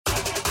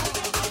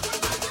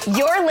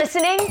You're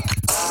listening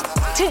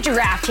to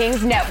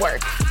DraftKings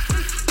Network.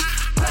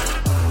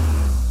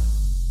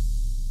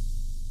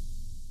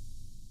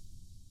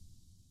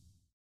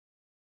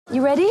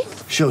 You ready?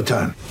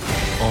 Showtime.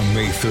 On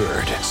May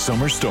 3rd,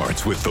 summer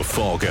starts with The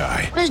Fall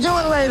Guy. Let's do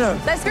it later.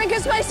 Let's drink a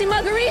spicy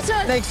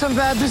margarita. Make some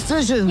bad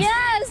decisions.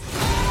 Yes.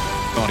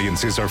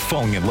 Audiences are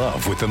falling in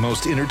love with the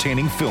most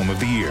entertaining film of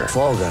the year.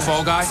 Fall Guy.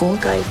 Fall Guy? Fall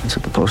guy. That's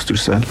what the poster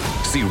said.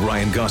 See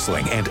Ryan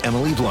Gosling and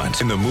Emily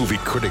Blunt in the movie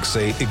critics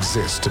say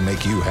exists to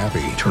make you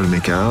happy. Trying to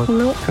make it out?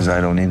 Nope. Because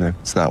I don't either.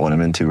 It's not what I'm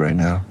into right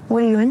now.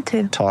 What are you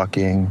into?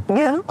 Talking.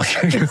 Yeah.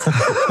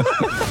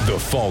 The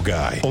Fall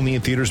Guy. Only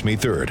in theaters May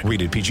 3rd.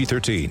 Rated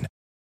PG-13.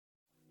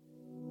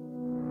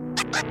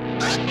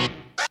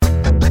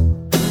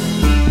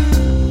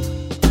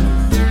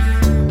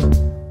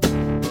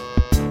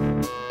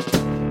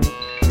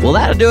 Well,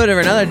 that'll do it for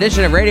another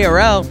edition of Radio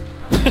Row.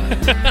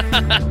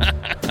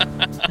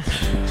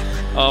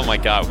 Oh my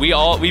God, we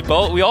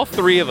all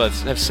three of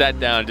us have sat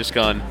down and just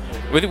gone.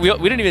 We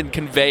didn't even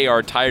convey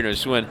our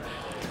tiredness. We went,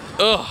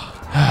 ugh.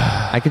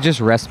 I could just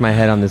rest my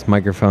head on this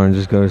microphone and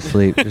just go to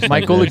sleep.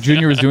 Mike Golick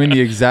Jr. was doing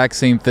the exact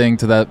same thing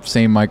to that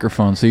same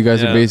microphone. So you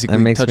guys are basically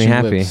that makes me touching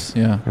happy. lips.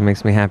 Yeah, that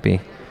makes me happy.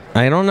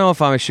 I don't know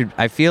if I should.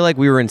 I feel like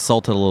we were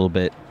insulted a little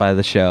bit by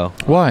the show.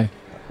 Why?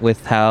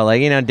 With how,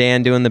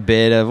 Dan doing the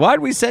bit of,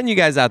 why'd we send you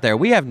guys out there?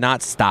 We have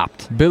not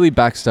stopped. Billy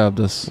backstabbed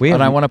us. We and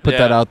have- I want to put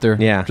that out there.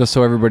 Yeah. Just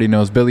so everybody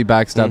knows. Billy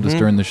backstabbed us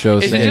during the show.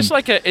 Is it saying, just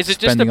is it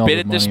just a spending all bit the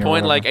at this money or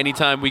point? Like whatever.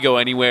 anytime we go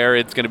anywhere,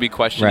 it's going to be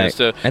questioned Right. as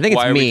to I think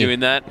why it's are me. we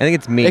doing that? I think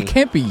it's me. It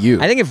can't be you.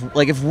 I think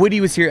if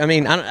Woody was here, I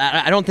mean,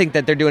 I don't think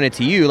that they're doing it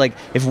to you. Like,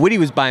 if Woody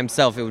was by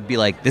himself, it would be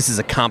like, this is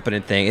a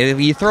competent thing.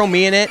 If you throw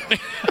me in it,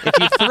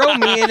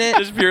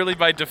 Just purely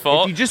by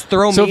default. if you just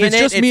throw So me if in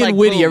it's just it, me it's and like,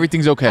 Woody, boom.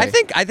 everything's okay.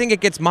 I think it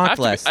gets mocked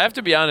less. I have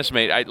to be honest,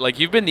 mate.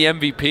 You've been the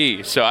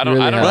MVP, so I don't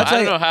Really I don't have. know, Well, that's I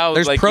don't why know how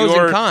there's pros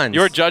your and cons.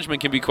 your judgment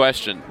can be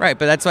questioned. Right,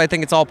 but that's why I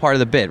think it's all part of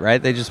the bit, right?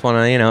 They just want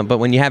to, but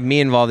when you have me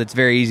involved, it's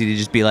very easy to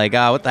just be like,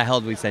 what the hell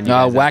did we send you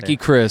guys out Wacky there?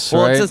 Chris,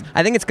 Well, right? it's just,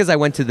 I think it's because I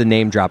went to the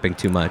name dropping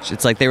too much.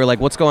 It's like they were like,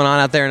 what's going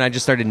on out there? And I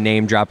just started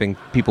name dropping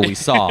people we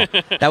saw.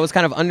 That was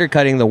kind of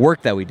undercutting the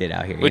work that we did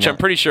out here. Which I'm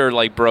pretty sure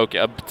broke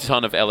a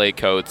ton of LA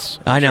codes.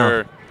 I know.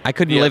 Sure I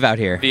couldn't live out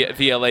here.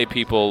 The LA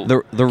people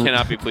The-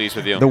 cannot be pleased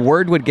with you. The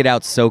word would get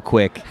out so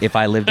quick if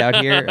I lived out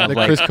here. of Like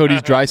like, Chris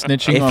Cody's dry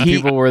snitching if on he-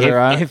 people where they're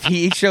at. If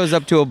he shows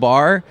up to a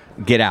bar,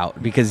 get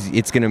out because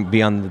it's going to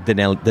be on the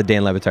Dan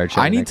Le Batard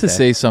show. I the need next to day.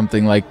 say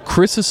something. Like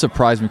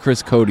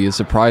Chris Cody has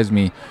surprised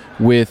me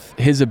with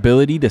his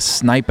ability to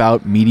snipe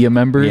out media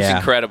members Yeah.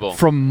 Incredible.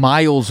 from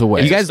miles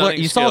away. You guys, stunning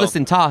you saw skill. this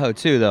in Tahoe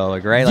too, though,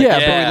 like right? Like, Yeah,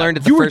 that's what but we learned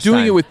it the you were first doing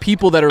time. it with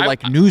people that are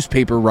like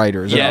newspaper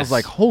writers, and I Yes. was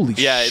like, "Holy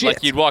yeah, shit!"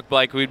 like you'd walk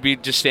we'd be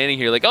just standing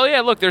here like, oh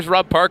yeah, look, there's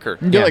Rob Parker.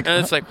 You're like,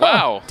 and it's like,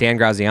 wow. Dan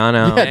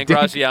Graziano. Yeah, Dan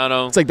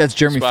Graziano. It's like that's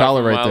Jeremy Spot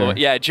Fowler from a right mile there. away.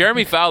 Yeah,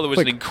 Jeremy Fowler was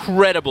Like, an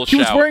incredible He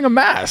was shout. wearing a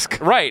mask.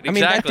 Right, I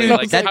mean, exactly.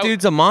 that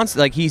dude's a monster.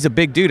 Like, he's a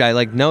big dude.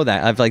 I know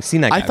that. I've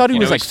seen that guy I thought he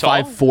before. was know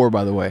like he's tall? 5'4",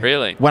 by the way.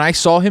 Really? When I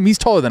saw him, he's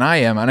taller than I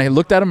am, and I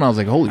looked at him and I was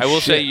like, "Holy shit!" I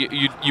will say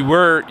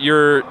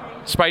your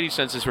spidey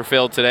senses were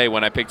failed today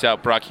when I picked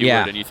out Brock Heward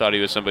Yeah. and you thought he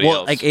was somebody Well,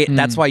 else. like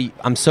that's why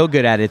I'm so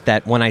good at it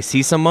that when I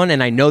see someone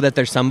and I know that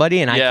there's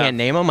somebody and I Yeah. can't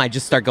name them, I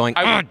just start going,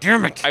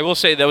 damn it. I will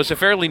say that was a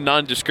fairly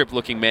nondescript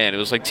looking man. It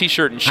was like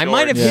t-shirt and I shorts.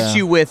 might have Yeah. hit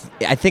you with,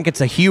 I think it's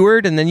a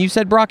Heward, and then you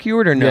said Brock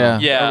Heward or no? Yeah.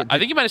 Yeah, I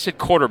think you might have said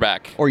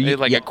quarterback. Or you,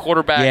 like yeah, a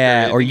quarterback.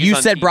 Yeah, or he's you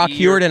on said Brock TV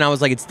Heward, and I was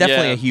like, it's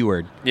definitely Yeah. a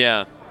Heward.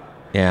 Yeah.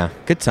 Yeah,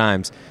 good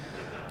times.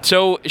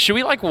 So should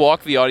we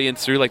walk the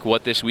audience through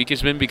what this week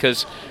has been?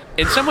 Because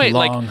in some way,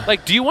 Long.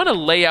 do you want to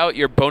lay out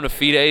your bona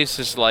fides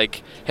as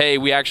hey,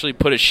 we actually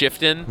put a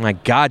shift in? My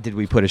God, did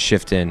we put a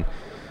shift in?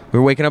 We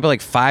were waking up at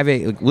like 5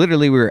 a.m.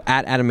 Literally, we were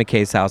at Adam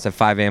McKay's house at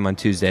 5 a.m. on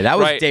Tuesday. That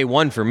was Right. day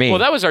one for me. Well,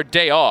 that was our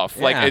day off.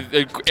 Yeah.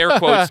 Air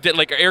quotes,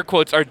 air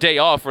quotes, our day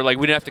off. Where we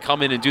didn't have to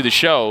come in and do the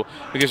show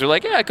because we're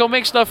like, yeah, go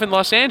make stuff in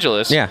Los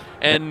Angeles. Yeah.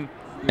 And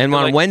And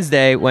on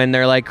Wednesday, when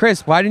they're like,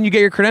 Chris, why didn't you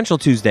get your credential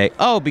Tuesday?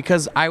 Oh,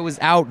 because I was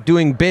out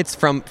doing bits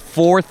from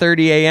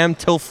 4:30 a.m.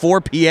 till 4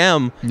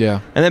 p.m.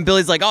 Yeah. And then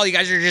Billy's like, oh, you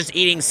guys are just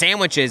eating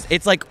sandwiches.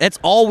 It's like, that's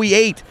all we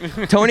ate.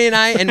 Tony and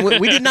I, and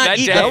we did not That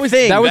eat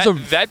day- that thing.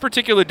 that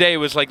particular day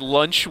was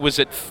lunch was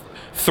at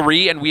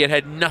 3 and we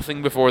had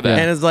nothing before that.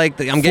 And it's like,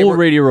 Full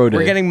Radio Row day.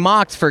 We're getting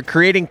mocked for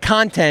creating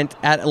content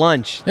at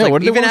lunch. It's Yeah, like,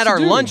 what do they even want at us our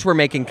to do? lunch, we're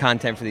making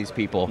content for these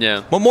people.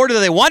 Yeah. What more do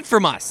they want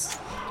from us?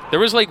 There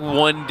was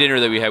one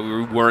dinner that we had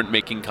we weren't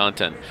making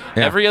content.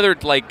 Yeah. Every other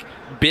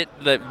bit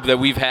that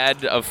we've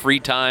had of free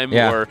time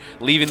Yeah. or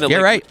leaving the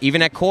You're right.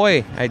 Even at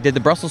Koi, I did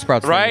the Brussels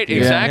sprouts. thing Right, with you.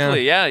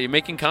 exactly. Yeah, you're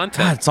making content.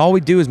 God, it's all we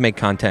do is make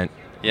content.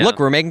 Yeah. Look,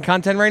 we're making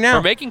content right now.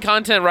 We're making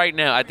content right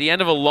now at the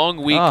end of a long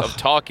week Ugh. of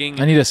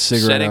talking. I need a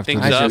cigarette setting after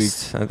things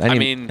this up. week.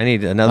 I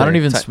need another. I don't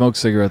even smoke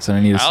cigarettes, and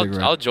I need a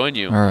cigarette. I'll join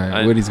you. All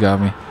right, Woody's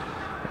got me.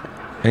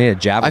 I need a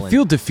javelin. I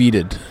feel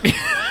defeated.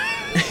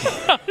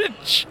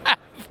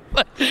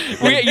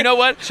 You know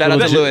what? Shout out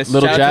to Lewis.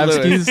 Little Shout out to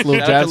Javskis, Lewis.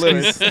 little Shout out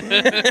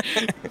to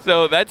Javskis.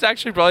 So that's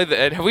actually probably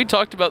have we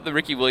talked about the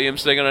Ricky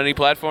Williams thing on any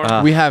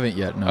platform? We haven't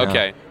yet. No.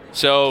 Okay.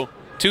 So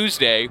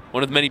Tuesday,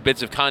 one of the many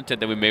bits of content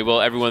that we made,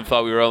 well, everyone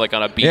thought we were like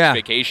on a beach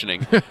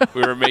vacationing.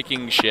 We were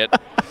making shit,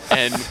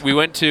 and we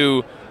went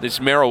to this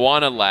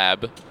marijuana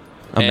lab.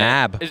 A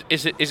mab.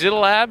 Is it a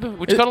lab?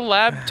 Would you call it a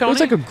lab, Tony? It was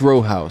like a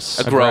grow house.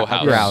 A grow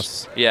house. grow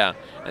house. Yeah.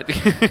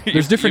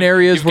 There's different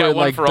areas you've where got it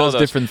one like for all does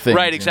those. different things.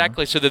 Right,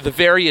 exactly. So the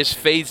various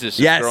phases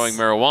of growing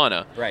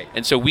marijuana. Right.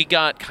 And so we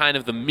got kind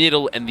of the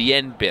middle and the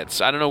end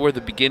bits. I don't know where the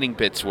beginning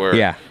bits were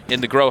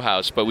in the grow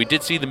house, but we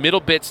did see the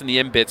middle bits and the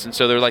end bits. And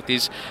so they're like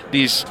these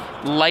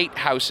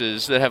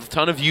lighthouses that have a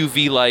ton of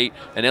UV light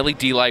and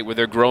LED light where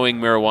they're growing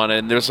marijuana.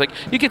 And there's like,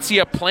 you can see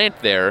a plant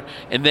there,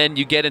 and then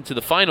you get into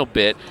the final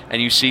bit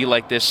and you see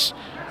like this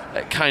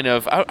kind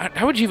of,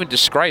 how would you even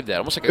describe that?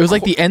 Almost like it was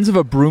like the ends of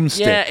a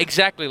broomstick. Yeah,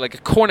 exactly, like a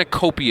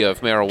cornucopia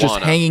of marijuana. Just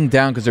hanging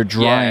down because they're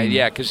drying.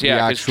 Yeah, because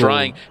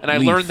drying. And I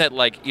learned that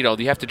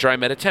you have to dry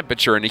them at a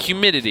temperature and a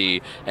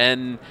humidity.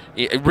 And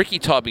Ricky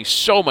taught me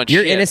so much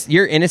shit.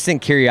 Your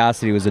innocent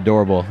curiosity was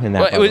adorable in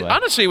that.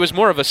 Honestly, it was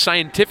more of a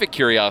scientific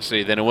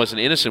curiosity than it was an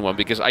innocent one,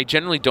 because I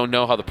generally don't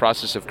know how the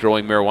process of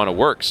growing marijuana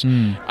works.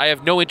 I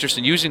have no interest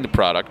in using the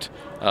product.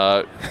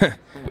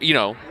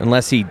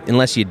 Unless you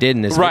did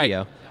in this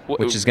video.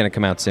 Which is going to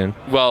come out soon.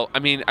 Well, I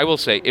mean, I will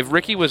say, if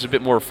Ricky was a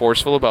bit more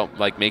forceful about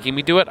like making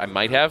me do it, I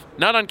might have.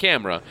 Not on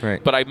camera,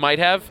 but I might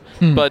have.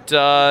 But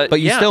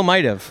you still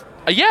might have.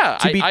 Yeah,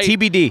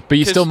 TBD. But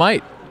you still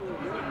might.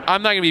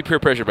 I'm not going to be peer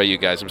pressured by you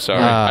guys. I'm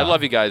sorry. I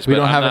love you guys. We but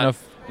don't I'm have not,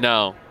 enough.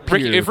 No,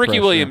 if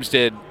Ricky Williams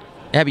did.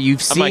 Yeah, but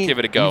I might give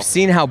it a go. You've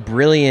seen how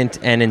brilliant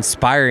and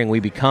inspiring we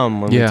become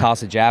when we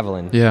toss a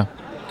javelin. Yeah.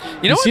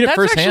 You know You've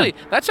what? seen it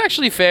That's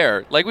actually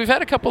fair. Like, we've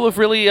had a couple of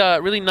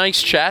really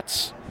nice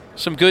chats.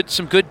 Some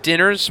good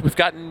dinners. We've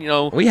gotten,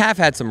 We have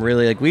had some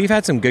we've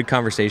had some good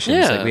conversations.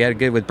 Yeah. Like we had a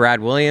good with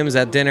Brad Williams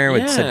at dinner,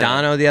 with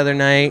Sedano the other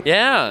night.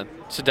 Yeah.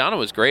 Sedano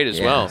was great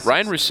as well.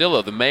 Ryan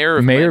Russillo, the mayor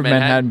of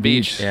Manhattan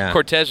Beach. Yeah.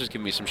 Cortez was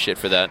giving me some shit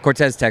for that.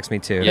 Cortez texted me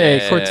too. Yeah.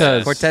 Hey,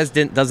 Cortez. Cortez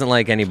doesn't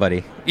like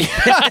anybody.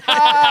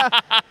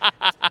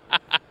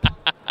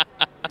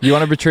 You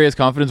want to betray his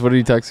confidence? What did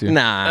he text you?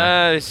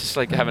 Nah. It's just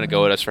like having a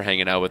go at us for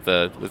hanging out with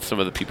some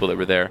of the people that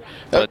were there.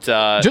 But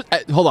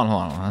hold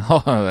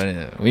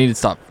on. We need to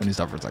stop for a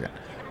second.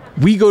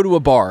 We go to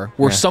a bar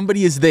where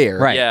somebody is there,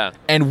 right? Yeah.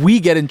 And we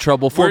get in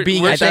trouble for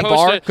being at that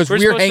bar because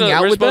we're hanging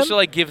out with them. We're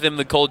supposed to give them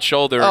the cold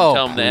shoulder and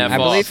tell them to F I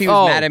believe he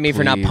was mad at me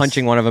for not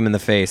punching one of them in the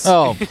face.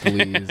 Oh,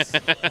 please.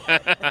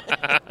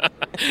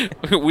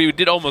 We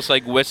did almost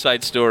like West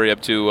Side Story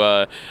up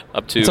to.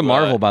 It's a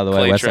marvel, by the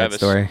way, West Side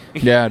Story.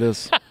 Yeah, it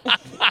is.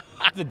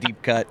 It's a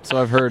deep cut. So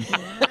I've heard.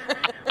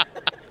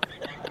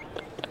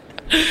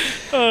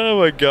 Oh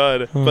my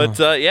god! But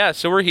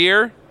so we're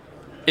here.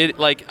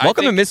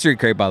 Welcome to Mystery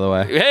Crate, by the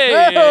way.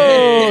 Hey,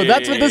 oh,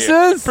 that's what this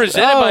is.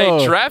 Presented by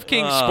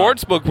DraftKings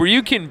Sportsbook, where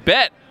you can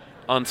bet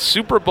on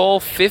Super Bowl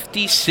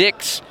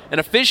 56, an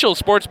official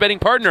sports betting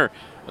partner.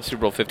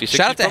 Super Bowl 56.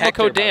 Shout out to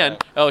Hector. Code Dan.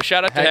 Oh,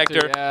 shout out to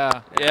Hector.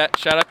 Yeah,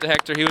 shout out to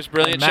Hector. He was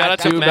brilliant. Matt shout out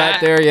to Matt. back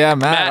there. Yeah,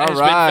 Matt. Has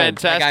all right. been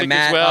fantastic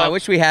Matt, as well. I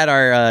wish we had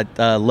our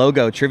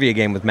logo trivia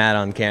game with Matt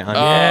on camera.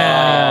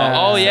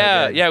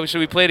 Yeah. So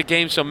we played a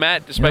game. So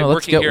Matt, despite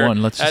working here at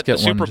the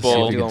Super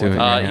Bowl,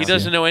 he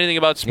doesn't know anything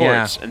about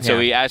sports, and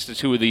so he asked us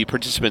who the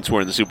participants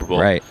were in the Super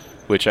Bowl, right?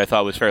 Which I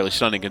thought was fairly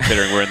stunning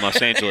considering we're in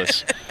Los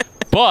Angeles.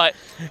 But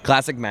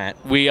classic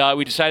Matt. We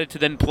decided to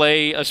then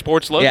play a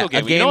sports logo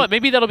game. You know what?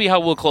 Maybe that'll be how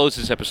we'll close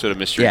this episode of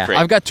Mystery Crate.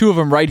 I've got two of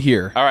them right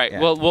here. All right.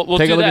 Well, we'll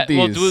Take do a look that. at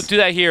these. We'll do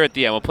that here at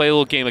the end. We'll play a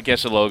little game of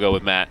Guess a Logo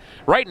with Matt.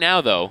 Right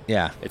now, though,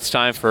 it's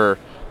time for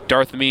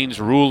Darth Amin's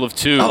Rule of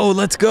Two. Oh,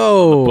 let's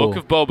go. The Book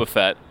of Boba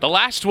Fett. The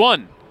last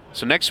one.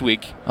 So next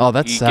week. Oh,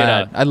 that's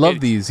sad. I love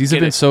these. These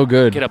have been so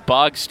good. Get a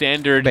bog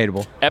standard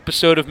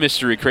episode of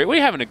Mystery Crate. What are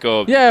you having to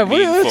go? Yeah,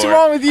 what's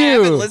wrong with you? I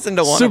haven't listened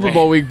to one Super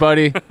Bowl week,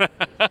 buddy.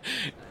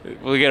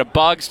 We'll get a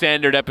bog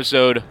standard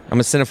episode. I'm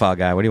a cinephile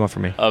guy. What do you want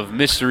from me? Of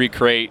Mystery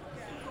Crate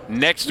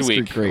next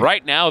week.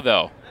 Right now,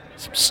 though,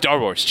 some Star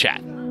Wars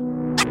chat.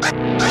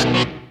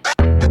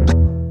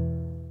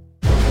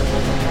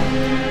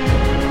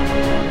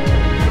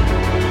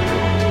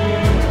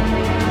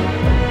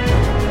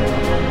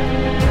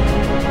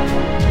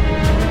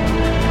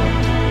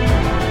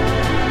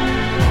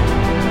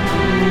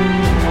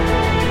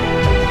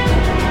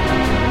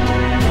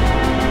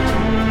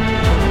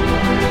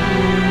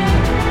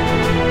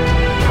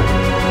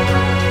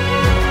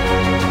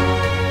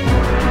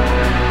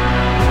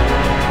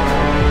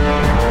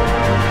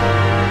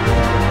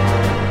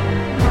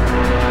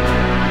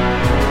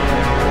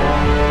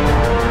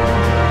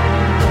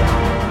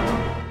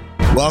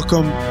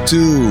 Welcome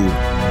to,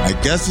 I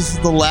guess this is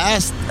the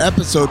last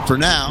episode for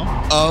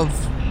now, of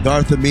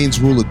Darth Amin's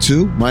Rule of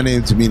Two. My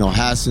name's Amin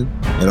Hassan,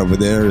 and over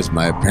there is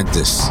my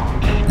apprentice,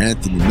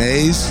 Anthony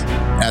Mays.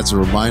 As a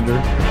reminder,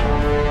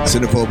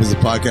 Cinephobe is a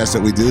podcast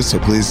that we do, so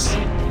please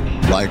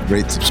like,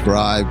 rate,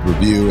 subscribe,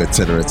 review,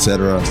 etc.,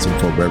 etc.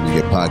 Cinephobe, wherever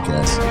you get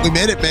podcasts. We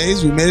made it,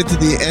 Mays. We made it to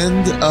the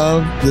end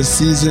of the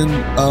season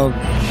of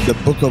the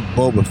Book of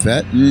Boba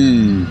Fett,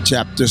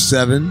 Chapter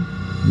 7.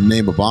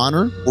 Name of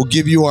Honor. We'll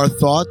give you our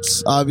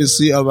thoughts,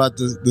 obviously, about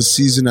the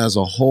season as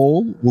a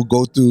whole. We'll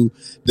go through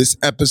this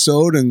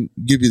episode and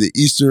give you the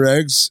Easter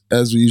eggs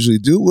as we usually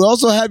do. We'll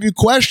also have you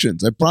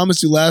questions. I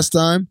promised you last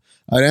time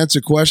I'd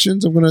answer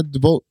questions. I'm going to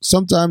devote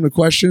some time to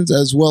questions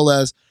as well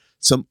as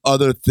some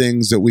other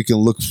things that we can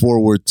look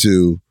forward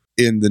to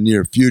in the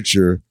near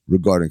future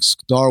regarding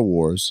Star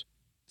Wars.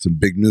 Some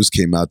big news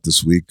came out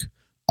this week,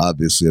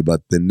 obviously,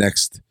 about the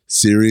next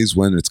series,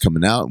 when it's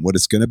coming out and what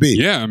it's going to be.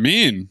 Yeah,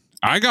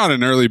 I got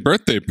an early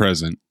birthday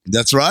present.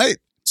 That's right.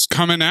 It's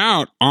coming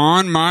out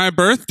on my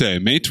birthday,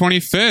 May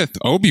 25th,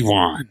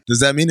 Obi-Wan.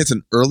 Does that mean it's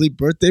an early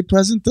birthday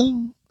present,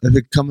 though? If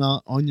it come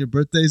out on your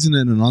birthday, isn't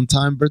it an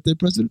on-time birthday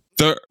present?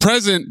 The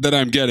present that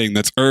I'm getting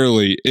that's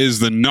early is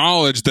the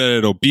knowledge that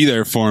it'll be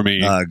there for me.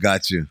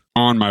 Got you.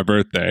 On my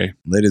birthday.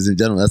 Ladies and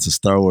gentlemen, that's a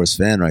Star Wars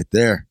fan right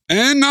there.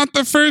 And not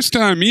the first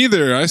time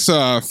either. I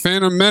saw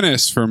Phantom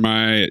Menace for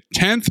my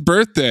 10th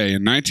birthday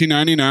in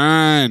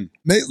 1999.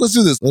 Mate, let's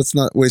do this. Let's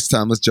not waste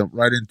time. Let's jump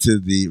right into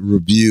the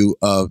review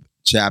of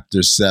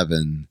Chapter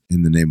 7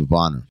 in the Name of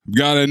Honor. We've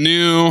got a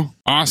new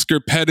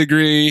Oscar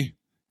pedigree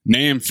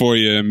name for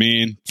you,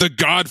 The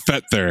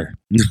Godfeather.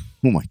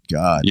 Oh my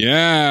God.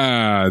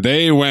 Yeah,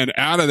 they went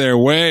out of their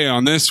way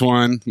on this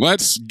one.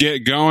 Let's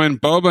get going.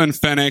 Boba and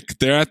Fennec,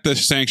 they're at the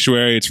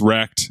sanctuary. It's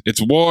wrecked.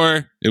 It's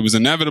war. It was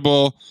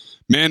inevitable.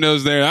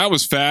 Mando's there. That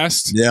was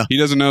fast. Yeah. He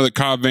doesn't know that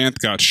Cobb Vanth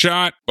got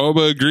shot.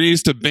 Boba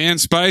agrees to ban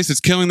spice. It's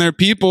killing their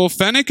people.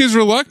 Fennec is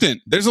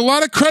reluctant. There's a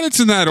lot of credits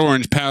in that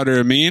orange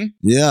powder,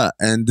 Yeah,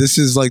 and this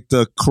is like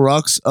the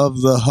crux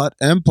of the Hutt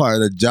Empire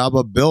that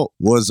Jabba built,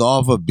 was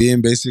off of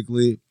being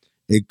basically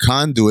a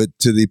conduit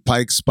to the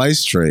Pike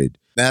spice trade.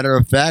 Matter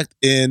of fact,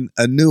 in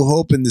A New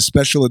Hope in the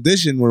special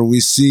edition, where we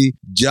see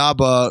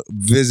Jabba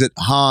visit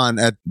Han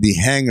at the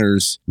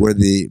hangars where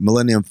the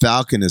Millennium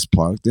Falcon is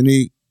parked, and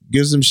he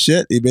gives him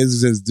shit. He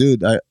basically says,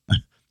 dude, I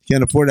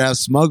can't afford to have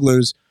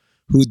smugglers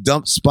who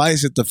dump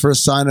spice at the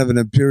first sign of an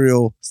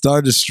Imperial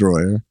Star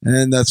Destroyer.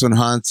 And that's when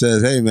Han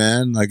says, hey,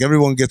 man, like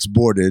everyone gets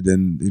boarded,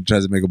 and he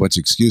tries to make a bunch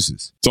of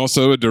excuses. It's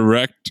also a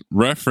direct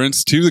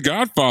reference to The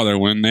Godfather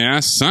when they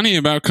asked Sonny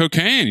about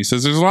cocaine. He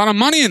says there's a lot of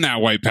money in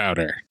that white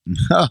powder.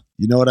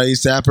 You know what I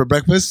used to have for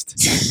breakfast?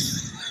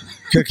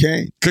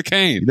 Cocaine.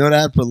 Cocaine. You know what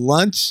I had for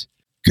lunch?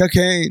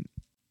 Cocaine.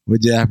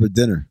 What'd you have for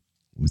dinner?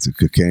 What's a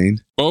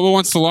cocaine? Boba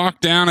wants to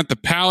lock down at the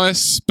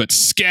palace, but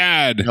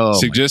Scad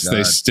suggests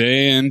they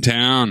stay in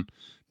town.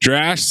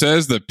 Drash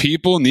says the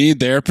people need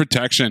their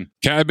protection.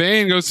 Cad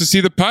Bane goes to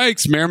see the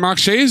Pikes. Mayor Mock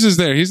Shays is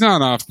there. He's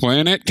not off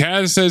planet.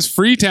 Cad says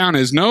Freetown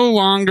is no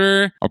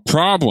longer a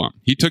problem.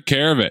 He took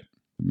care of it.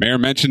 The mayor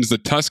mentions the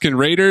Tusken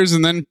Raiders,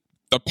 and then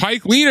the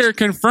Pike leader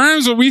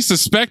confirms what we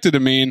suspected,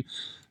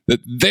 that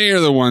they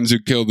are the ones who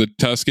killed the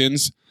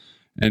Tuskens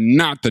and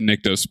not the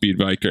Nikto Speed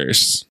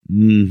Vikers.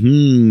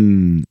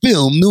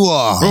 Film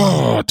noir.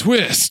 Oh,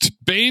 twist.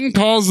 Bane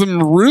calls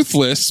them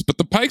ruthless, but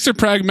the Pikes are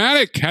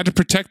pragmatic. Had to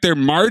protect their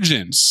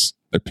margins.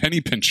 They're penny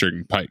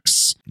pinching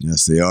Pikes.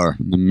 Yes, they are.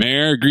 And the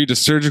mayor agreed to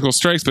surgical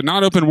strikes, but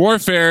not open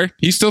warfare.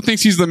 He still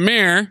thinks he's the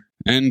mayor,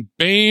 and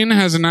Bane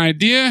has an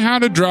idea how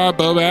to draw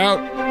Boba out.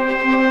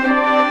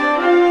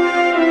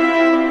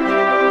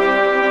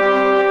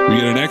 We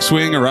get an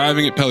X-Wing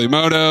arriving at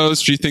Pelimoto's.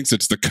 She thinks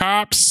it's the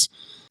cops,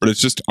 but it's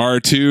just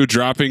R2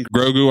 dropping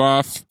Grogu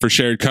off for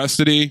shared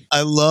custody.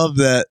 I love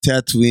that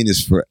Tatooine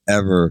is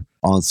forever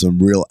on some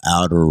real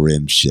Outer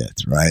Rim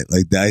shit, right?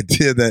 Like the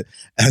idea that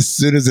as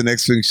soon as the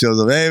X-Wing shows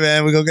up, hey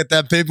man, we go get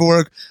that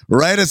paperwork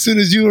right as soon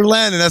as you were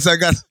landing. That's how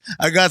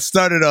I got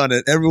started on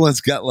it.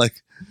 Everyone's got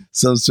like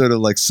some sort of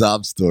like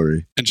sob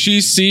story. And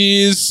she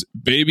sees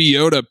Baby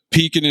Yoda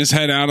peeking his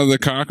head out of the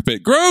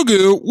cockpit.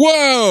 Grogu,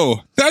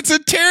 whoa, that's a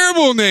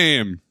terrible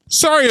name.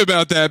 Sorry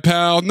about that,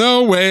 pal.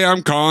 No way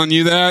I'm calling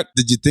you that.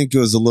 Did you think it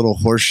was a little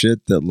horse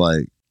shit that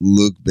like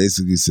Luke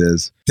basically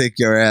says, take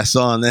your ass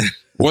on there?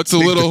 What's a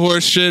little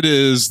horse shit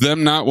is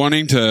them not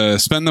wanting to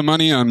spend the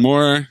money on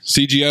more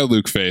CGI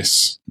Luke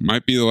face.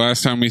 Might be the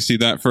last time we see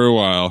that for a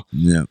while.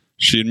 Yeah.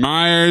 She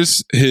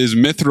admires his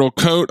mithril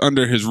coat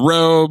under his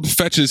robe,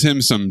 fetches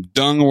him some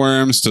dung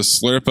worms to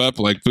slurp up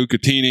like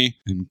Bucatini,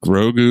 and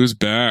Grogu's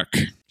back.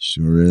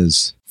 Sure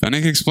is.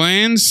 Fennec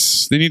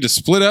explains they need to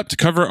split up to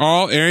cover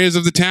all areas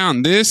of the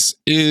town. This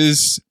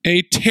is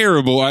a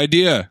terrible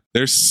idea.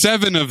 There's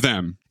 7 of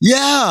them.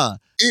 Yeah.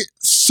 It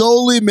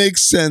solely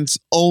makes sense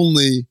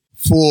only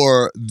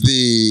for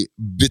the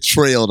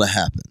betrayal to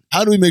happen.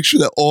 How do we make sure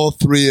that all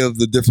 3 of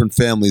the different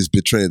families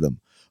betray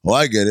them? Oh,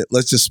 I get it.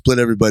 Let's just split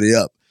everybody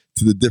up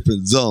to the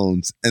different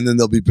zones, and then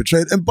they'll be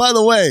betrayed. And by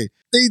the way,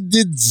 they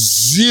did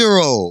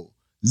zero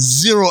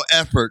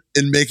effort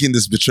in making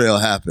this betrayal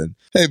happen.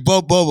 Hey,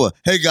 Boba,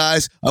 hey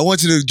guys, I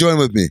want you to join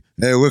with me.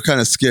 Hey, we're kind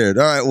of scared.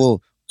 All right,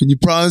 well, can you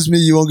promise me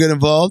you won't get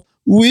involved?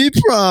 We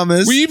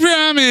promise. We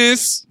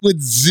promise.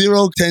 With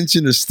zero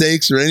tension or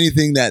stakes or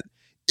anything that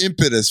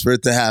impetus for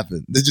it to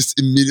happen. They just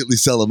immediately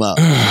sell them out.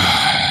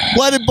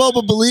 Why did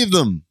Boba believe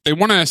them? They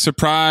want to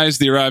surprise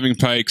the arriving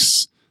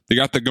Pikes. They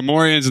got the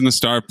Gamorreans in the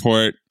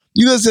starport.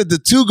 You guys said the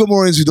 2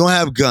 Gamorreans who don't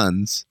have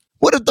guns.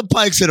 What if the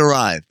Pikes had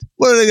arrived?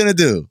 What are they going to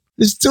do?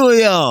 There's two of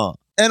y'all.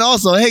 And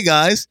also, hey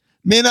guys,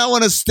 may not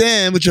want to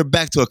stand with your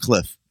back to a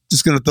cliff.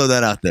 Just going to throw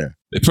that out there.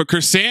 They put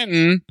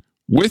Chrysanthemum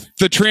with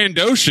the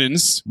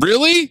Trandoshans.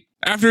 Really?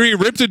 After he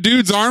ripped a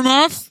dude's arm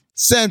off?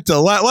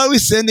 Santo, why are we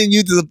sending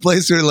you to the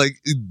place where like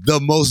the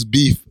most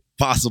beef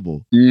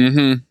possible?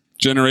 Mm-hmm.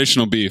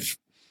 Generational beef.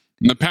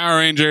 And the Power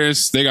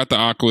Rangers, they got the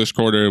Oculus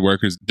Quarter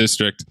Workers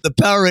District. The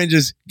Power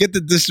Rangers get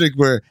the district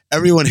where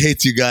everyone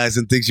hates you guys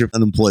and thinks you're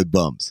unemployed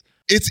bums.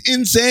 It's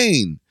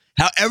insane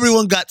how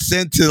everyone got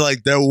sent to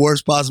like their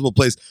worst possible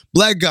place.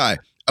 Black guy,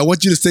 I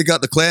want you to stake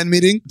out the Klan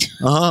meeting.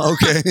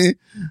 Okay.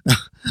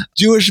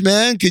 Jewish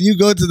man, can you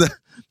go to the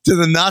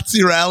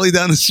Nazi rally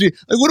down the street?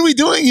 Like, what are we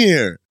doing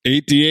here?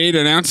 88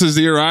 announces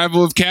the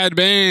arrival of Cad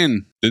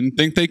Bane. Didn't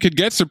think they could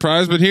get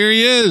surprised, but here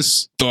he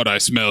is. Thought I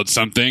smelled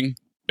something.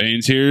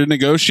 Bane's here to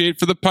negotiate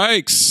for the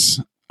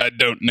Pikes. I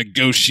don't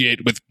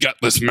negotiate with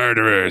gutless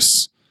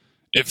murderers.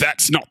 If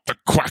that's not the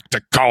quack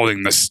to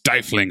calling the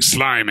stifling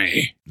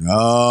slimy.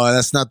 Oh,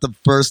 that's not the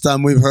first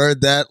time we've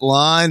heard that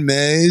line,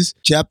 Maze.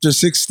 Chapter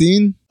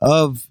 16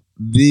 of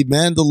The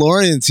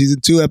Mandalorian, Season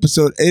 2,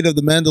 Episode 8 of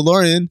The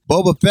Mandalorian.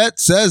 Boba Fett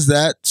says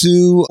that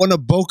to one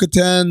of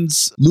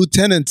Bo-Katan's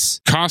lieutenants.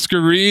 Koska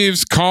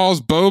Reeves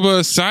calls Boba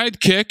a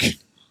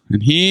sidekick,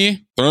 and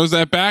he throws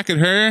that back at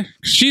her.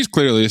 She's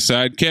clearly a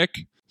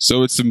sidekick.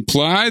 So it's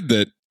implied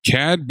that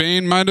Cad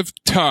Bane might have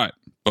taught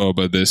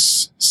Boba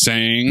this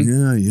saying.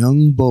 Yeah,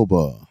 young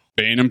Boba.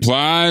 Bane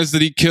implies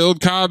that he killed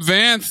Cobb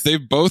Vanth.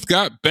 They've both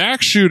got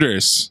back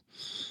shooters.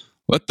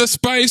 Let the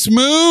spice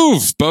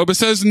move. Boba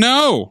says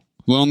no.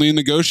 We'll only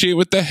negotiate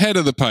with the head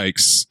of the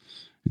Pikes.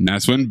 And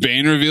that's when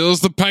Bane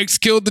reveals the Pikes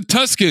killed the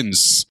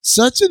Tuskens.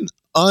 Such an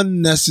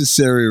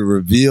unnecessary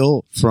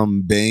reveal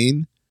from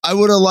Bane. I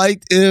would have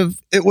liked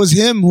if it was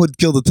him who had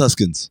killed the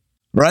Tuskens.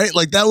 Right?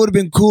 Like, that would have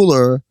been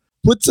cooler.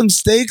 Put some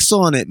stakes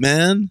on it,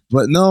 man.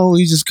 But no,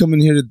 he's just coming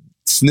here to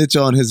snitch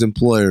on his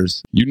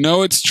employers. You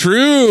know it's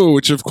true,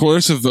 which of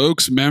course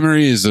evokes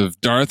memories of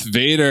Darth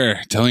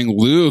Vader telling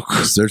Luke,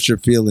 search your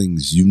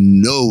feelings. You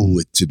know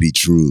it to be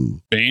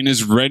true. Bane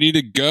is ready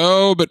to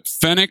go, but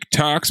Fennec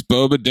talks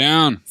Boba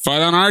down.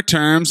 Fight on our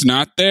terms,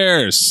 not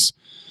theirs.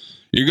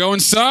 You're going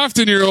soft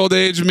in your old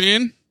age,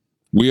 man.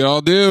 We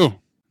all do.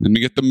 Then we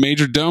get the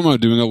Major Domo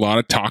doing a lot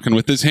of talking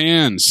with his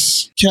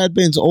hands. Cad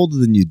Bane's older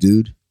than you,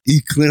 dude. He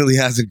clearly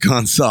hasn't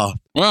gone soft.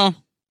 Well,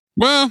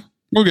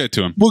 we'll get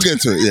to him. We'll get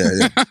to it,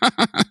 yeah.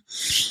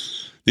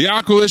 The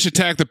Oculus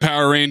attack the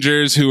Power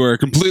Rangers, who are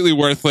completely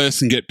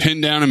worthless and get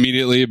pinned down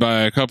immediately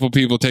by a couple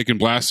people taking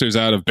blasters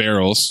out of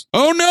barrels.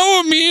 Oh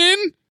no,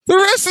 Amin! The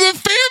rest of the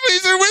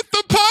families are with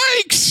the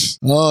Pikes!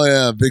 Oh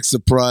yeah, big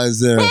surprise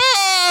there.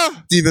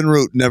 Stephen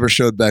Root never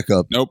showed back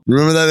up. Nope.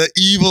 Remember that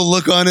evil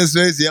look on his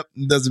face? Yep,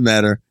 doesn't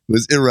matter. It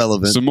was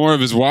irrelevant. Some more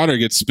of his water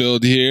gets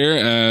spilled here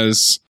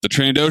as the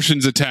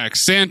Trandoshans attack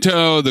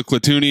Santo. The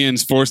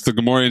Klatooinians force the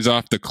Gamorreans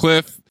off the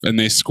cliff, and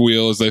they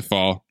squeal as they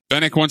fall.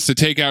 Fennec wants to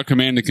take out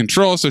command and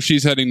control, so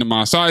she's heading to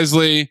Mos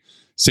Eisley.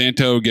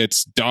 Santo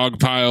gets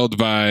dogpiled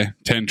by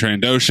 10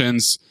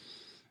 Trandoshans.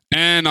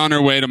 And on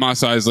her way to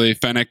Mos Eisley,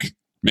 Fennec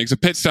makes a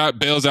pit stop,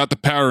 bails out the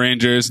Power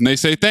Rangers, and they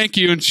say thank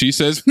you, and she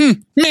says,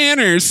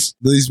 manners.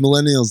 These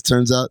millennials,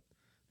 turns out,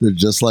 they're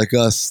just like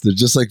us. They're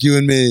just like you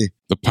and me.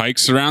 The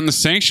Pikes surround the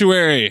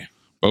sanctuary.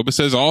 Boba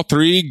says all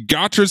three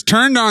Gotras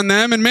turned on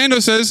them, and Mando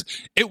says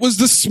it was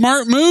the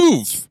smart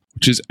move,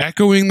 which is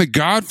echoing The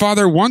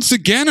Godfather once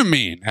again,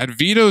 at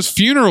Vito's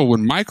funeral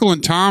when Michael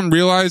and Tom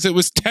realized it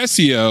was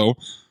Tessio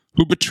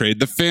who betrayed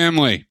the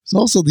family. It's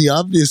also the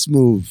obvious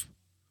move.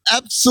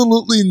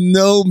 Absolutely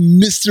no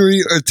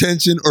mystery or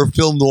tension or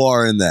film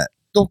noir in that.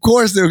 Of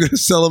course they were going to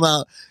sell him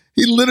out.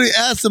 He literally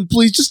asked them,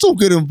 please, just don't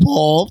get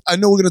involved. I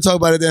know we're going to talk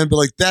about it then, but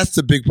like, that's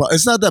the big problem.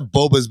 It's not that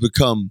Boba's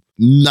become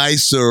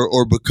nicer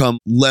or become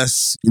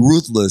less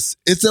ruthless.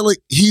 It's that like,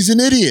 he's an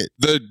idiot.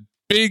 The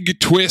big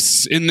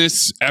twists in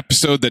this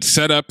episode that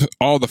set up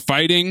all the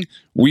fighting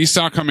we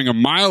saw coming a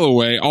mile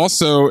away.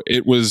 Also,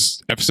 it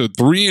was episode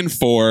 3 and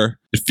 4.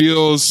 It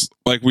feels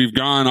like we've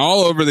gone all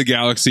over the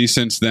galaxy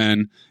since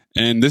then.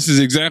 And this is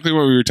exactly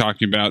what we were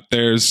talking about.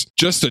 There's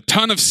just a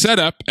ton of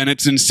setup, and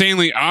it's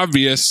insanely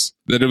obvious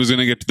that it was going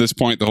to get to this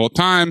point the whole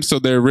time, so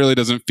there really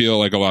doesn't feel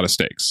like a lot of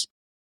stakes.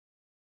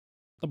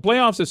 The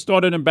playoffs have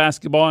started in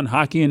basketball and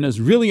hockey, and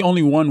there's really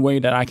only one way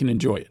that I can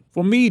enjoy it.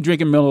 For me,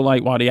 drinking Miller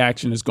Lite while the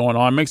action is going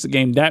on makes the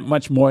game that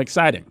much more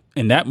exciting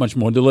and that much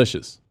more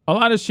delicious. A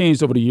lot has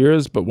changed over the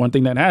years, but one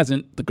thing that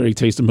hasn't, the great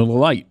taste of Miller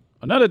Lite.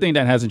 Another thing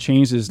that hasn't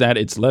changed is that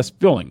it's less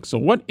filling. So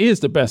what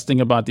is the best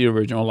thing about the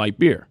original light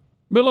beer?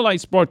 Miller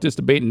Lite sparked this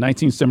debate in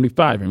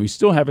 1975, and we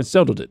still haven't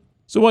settled it.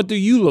 So what do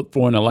you look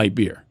for in a light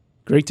beer?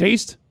 Great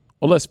taste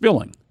or less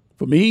filling?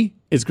 For me,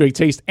 it's great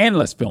taste and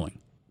less filling.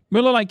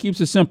 Miller Lite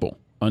keeps it simple.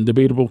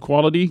 Undebatable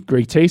quality,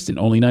 great taste, and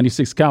only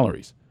 96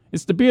 calories.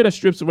 It's the beer that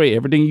strips away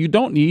everything you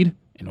don't need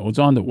and holds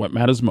on to what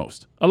matters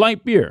most. A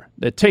light beer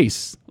that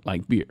tastes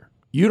like beer.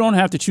 You don't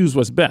have to choose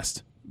what's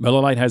best.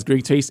 Miller Lite has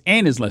great taste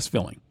and is less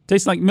filling.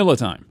 Tastes like Miller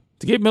time.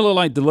 To get Miller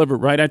Lite delivered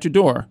right at your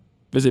door,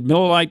 visit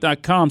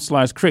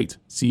MillerLite.com/crate,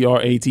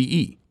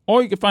 CRATE.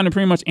 Or you can find it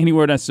pretty much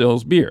anywhere that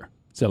sells beer.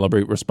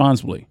 Celebrate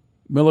responsibly.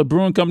 Miller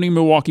Brewing Company,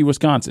 Milwaukee,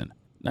 Wisconsin.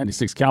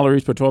 96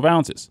 calories per 12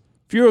 ounces.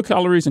 Fewer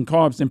calories and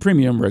carbs than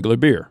premium regular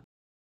beer.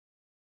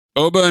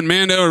 Boba and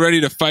Mando are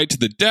ready to fight to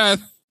the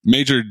death.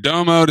 Major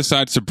Domo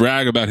decides to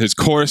brag about his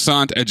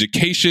Coruscant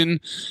education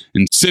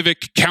and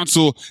civic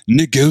council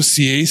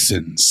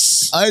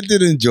negotiations. I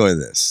did enjoy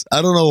this.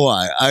 I don't know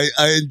why.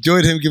 I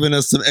enjoyed him giving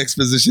us some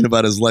exposition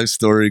about his life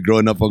story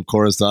growing up on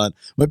Coruscant.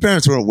 My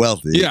parents weren't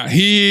wealthy. Yeah,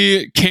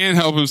 he can't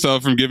help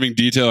himself from giving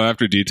detail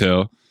after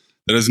detail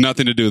that has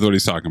nothing to do with what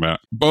he's talking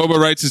about. Boba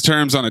writes his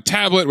terms on a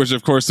tablet, which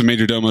of course the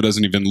Major Domo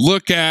doesn't even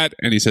look at,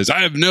 and he says, I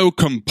have no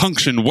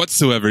compunction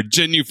whatsoever,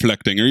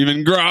 genuflecting, or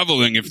even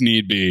groveling if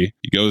need be.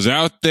 He goes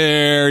out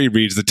there, he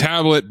reads the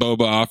tablet,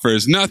 Boba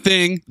offers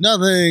nothing.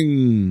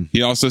 Nothing.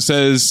 He also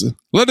says,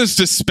 let us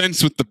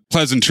dispense with the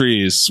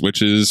pleasantries,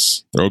 which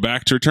is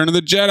throwback to Return of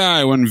the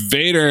Jedi when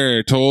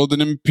Vader told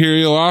an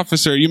Imperial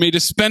officer, you may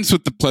dispense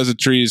with the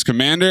pleasantries,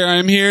 Commander. I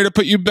am here to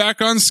put you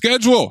back on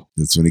schedule.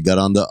 That's when he got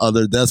on the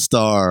other Death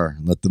Star.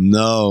 Let them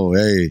know,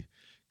 hey,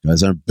 you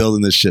guys aren't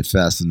building this shit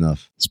fast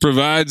enough. This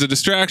provides a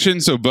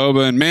distraction so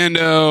Boba and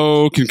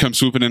Mando can come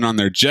swooping in on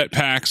their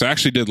jetpacks. I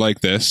actually did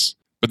like this.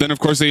 But then, of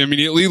course, they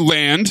immediately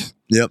land.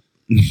 Yep.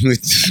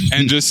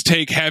 And just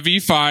take heavy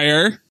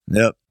fire.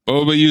 Yep.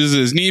 Boba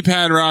uses knee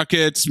pad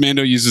rockets.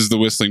 Mando uses the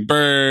whistling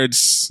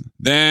birds.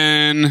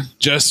 Then,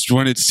 just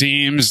when it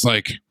seems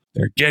like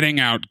they're getting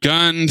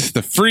outgunned,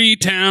 the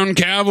Freetown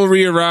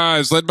Cavalry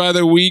arrives, led by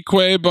the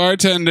Weequay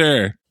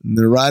bartender. And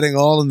they're riding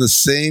all in the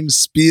same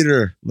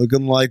speeder,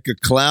 looking like a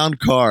clown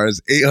car. There's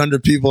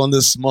 800 people on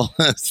this small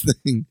ass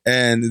thing.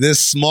 And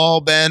this small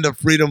band of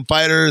freedom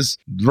fighters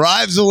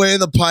drives away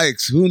the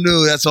Pikes. Who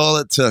knew? That's all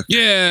it took.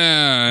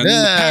 Yeah. And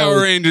the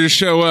Power Rangers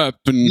show up.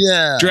 And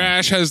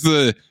Drash has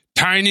the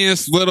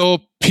tiniest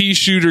little pea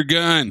shooter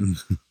gun.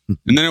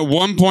 And then at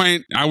one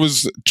point, I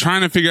was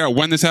trying to figure out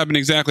when this happened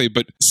exactly,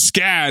 but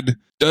Scad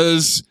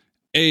does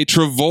a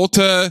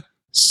Travolta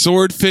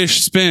swordfish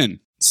spin.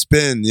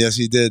 Spin, yes,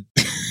 he did.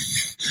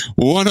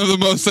 One of the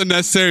most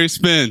unnecessary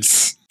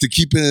spins. To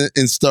keep it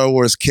in Star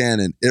Wars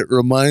canon, it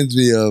reminds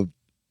me of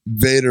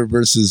Vader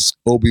versus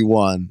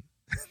Obi-Wan.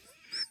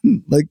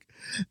 Like,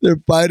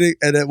 they're fighting,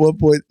 and at one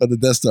point on the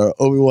Death Star,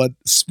 Obi-Wan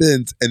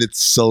spins, and it's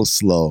so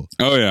slow.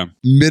 Oh, yeah.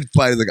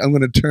 Mid-fight, like, I'm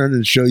going to turn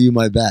and show you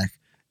my back,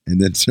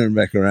 and then turn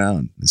back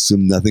around.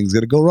 Assume nothing's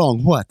going to go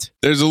wrong. What?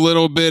 There's a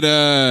little bit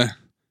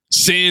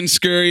sand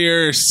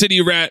scurrier,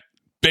 city rat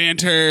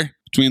banter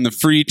between the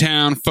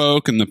Freetown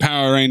folk and the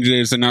Power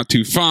Rangers. They're not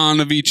too fond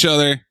of each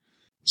other.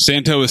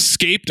 Santo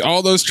escaped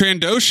all those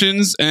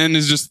Trandoshans and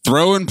is just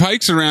throwing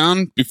pikes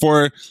around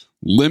before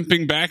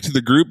limping back to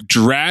the group,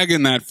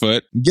 dragging that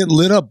foot. Get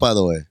lit up, by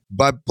the way,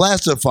 by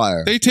blaster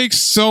fire. They take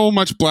so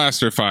much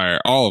blaster fire,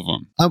 all of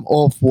them. I'm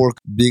all for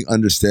being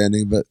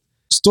understanding, but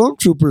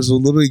stormtroopers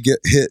will literally get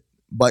hit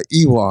by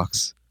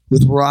Ewoks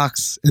with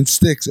rocks and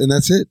sticks, and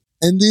that's it.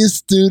 And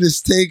this dude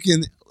is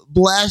taking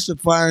blaster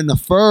fire in the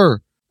fur.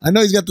 I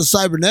know he's got the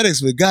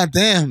cybernetics, but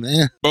goddamn,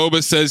 man.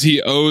 Boba says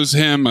he owes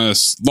him a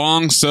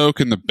long soak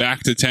in the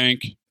back to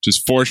tank,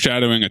 just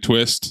foreshadowing a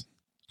twist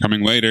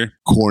coming later.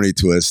 Corny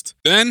twist.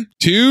 Then,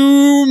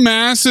 two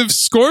massive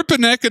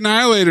Scorpinek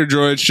Annihilator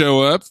droids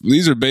show up.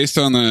 These are based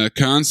on the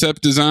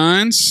concept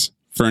designs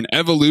for an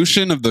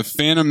evolution of the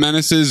Phantom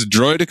Menace's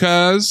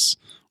droidicas,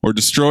 or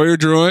destroyer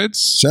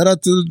droids. Shout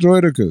out to the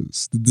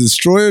droidicas. The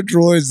destroyer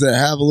droids that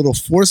have a little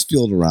force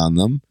field around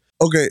them.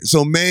 Okay,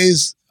 so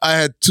Maze, I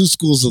had two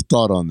schools of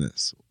thought on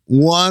this.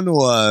 One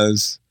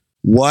was,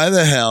 why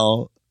the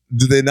hell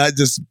do they not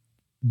just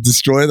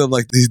destroy them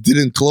like they did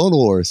in Clone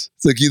Wars?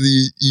 It's like either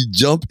you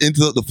jump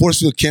into the force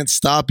field can't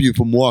stop you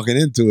from walking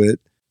into it,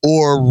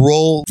 or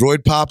roll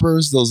droid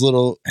poppers, those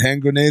little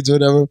hand grenades or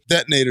whatever,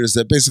 detonators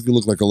that basically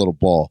look like a little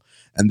ball.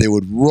 And they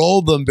would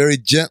roll them very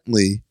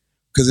gently,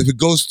 because if it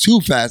goes too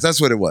fast, that's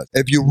what it was.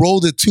 If you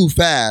rolled it too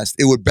fast,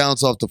 it would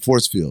bounce off the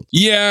force field.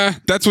 Yeah,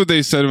 that's what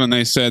they said when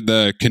they said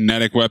the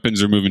kinetic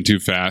weapons are moving too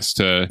fast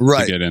to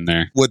get in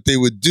there. What they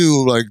would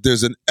do, like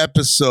there's an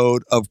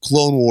episode of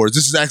Clone Wars.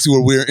 This is actually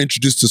where we were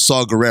introduced to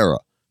Saw Gerrera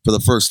for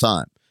the first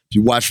time. If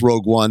you watch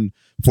Rogue One,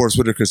 Forrest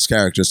Whitaker's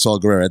character, Saw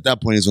Gerrera, at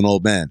that point he's an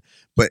old man.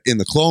 But in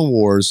the Clone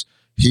Wars,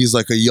 he's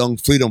like a young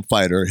freedom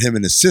fighter, him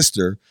and his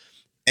sister.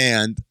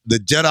 And the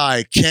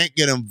Jedi can't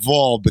get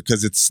involved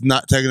because it's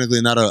not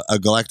technically not a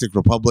Galactic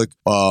Republic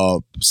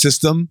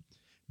system,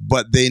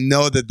 but they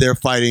know that they're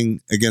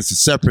fighting against the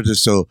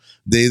Separatists, so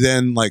they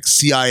then, like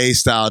CIA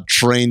style,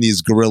 train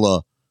these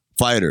guerrilla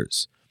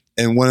fighters.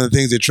 And one of the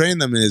things they train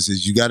them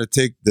is you got to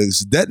take those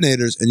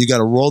detonators and you got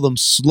to roll them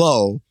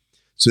slow,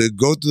 so it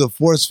go through the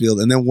force field,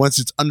 and then once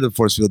it's under the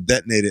force field,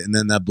 detonate it, and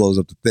then that blows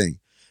up the thing.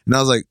 And I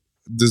was like,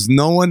 does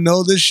no one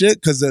know this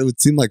shit? Because it would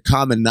seem like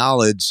common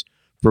knowledge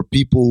for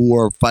people who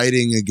are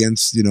fighting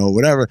against,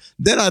 whatever.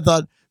 Then I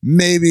thought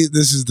maybe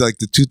this is like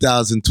the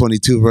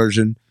 2022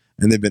 version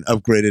and they've been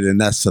upgraded and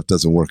that stuff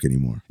doesn't work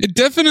anymore. It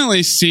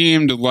definitely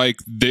seemed like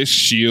this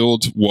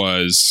shield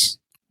was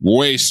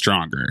way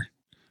stronger.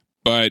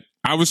 But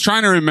I was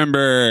trying to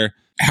remember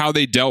how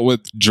they dealt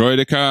with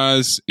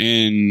droidicas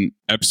in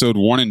episode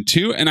 1 and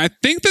 2, and I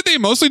think that they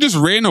mostly just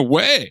ran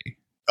away.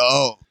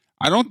 Oh.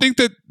 I don't think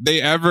that they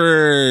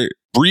ever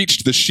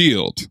breached the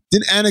shield.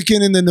 Didn't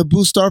Anakin in the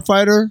Naboo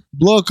Starfighter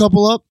blow a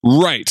couple up?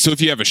 Right. So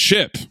if you have a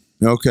ship.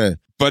 Okay.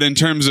 But in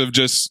terms of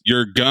just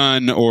your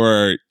gun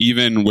or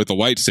even with a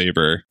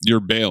lightsaber, you're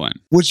bailing.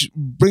 Which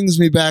brings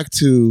me back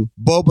to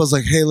Boba's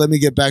like, hey, let me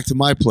get back to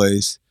my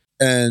place.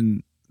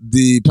 And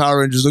the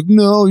Power Rangers like,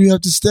 no, you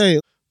have to stay.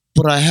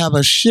 But I have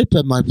a ship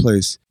at my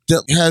place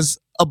that has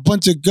a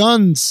bunch of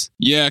guns.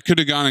 Yeah, could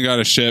have gone and got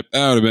a ship.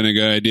 That would have been a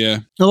good idea.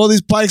 And all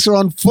these pikes are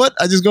on foot.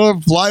 I just go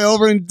and fly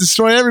over and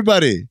destroy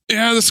everybody.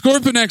 Yeah, the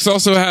Scorpionex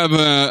also have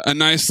a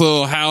nice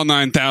little HAL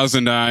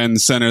 9000 eye in the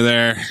center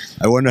there.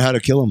 I wonder how to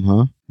kill him,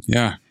 huh?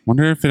 Yeah,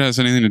 wonder if it has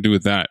anything to do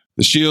with that.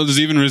 The shield is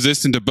even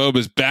resistant to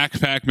Boba's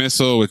backpack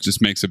missile, which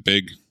just makes a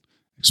big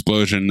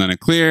explosion, then it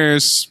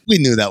clears. We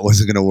knew that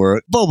wasn't going to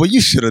work. Boba, you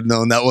should have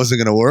known that wasn't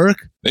going to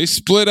work. They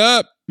split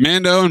up.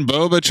 Mando and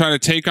Boba try to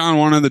take on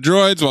one of the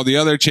droids while the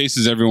other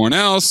chases everyone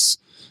else.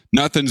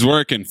 Nothing's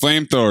working.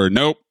 Flamethrower,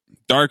 nope.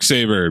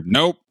 Darksaber,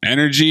 nope.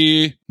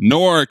 Energy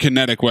nor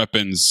kinetic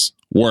weapons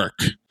work.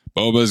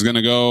 Boba's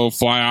gonna go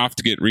fly off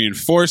to get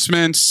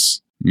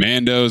reinforcements.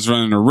 Mando's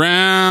running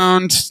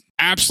around.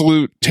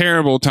 Absolute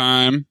terrible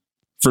time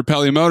for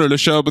Pelimoto to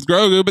show up with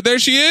Grogu, but there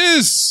she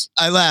is.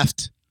 I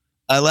laughed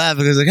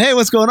because like, hey,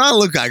 what's going on?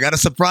 Look, I got a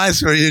surprise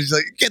for you. She's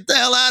like, get the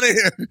hell out of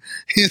here.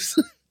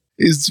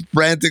 He's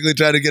frantically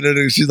trying to get her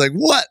to, she's like,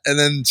 what? And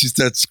then she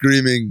starts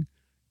screaming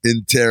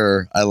in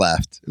terror. I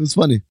laughed. It was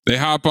funny. They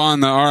hop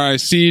on the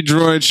RIC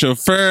droid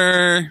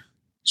chauffeur.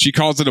 She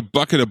calls it a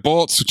bucket of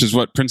bolts, which is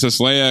what Princess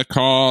Leia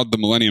called the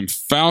Millennium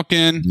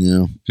Falcon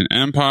in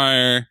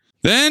Empire.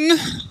 Then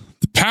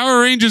the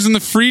Power Rangers and the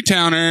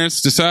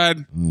Freetowners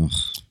decide,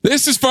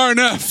 this is far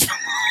enough.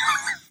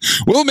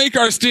 We'll make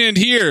our stand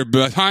here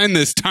behind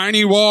this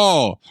tiny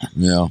wall.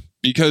 Yeah.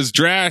 Because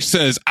Drash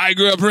says, I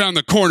grew up around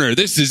the corner.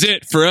 This is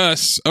it for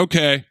us.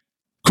 Okay,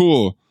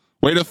 cool.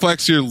 Way to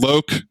flex your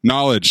Loke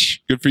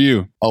knowledge. Good for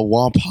you. A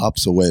womp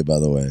hops away, by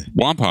the way.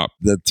 Womp hop.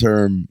 The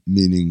term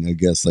meaning, I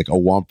guess, like a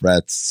womp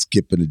rat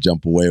skip and a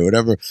jump away or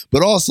whatever.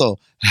 But also,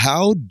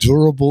 how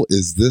durable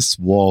is this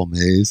wall,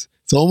 Maze?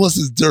 It's almost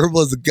as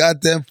durable as a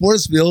goddamn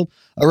force field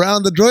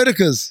around the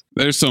droidicas.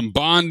 There's some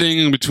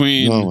bonding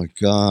between oh my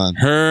God,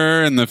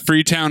 her and the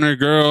Freetowner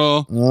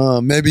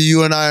girl. Maybe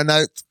you and I are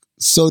not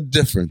so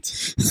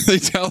different. They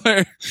tell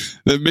her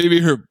that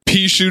maybe her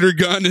pea shooter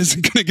gun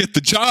isn't going to get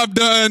the job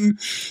done,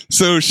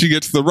 so she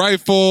gets the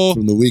rifle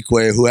from the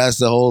Weequay, who has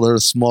to hold her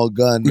small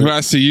gun, who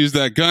has to use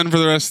that gun for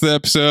the rest of the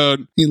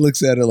episode. He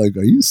looks at her like,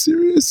 are you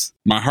serious?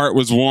 My heart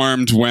was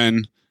warmed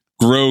when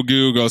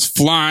Grogu goes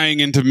flying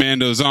into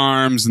Mando's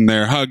arms and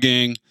they're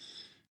hugging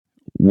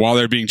while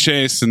they're being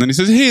chased, and then he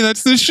says, hey,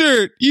 that's the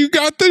shirt, you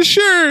got the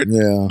shirt.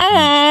 Yeah.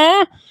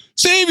 Aww,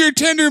 save your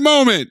tender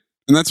moment.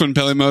 And that's when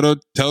Pelimoto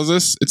tells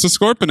us it's a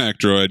Scorpionex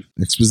droid.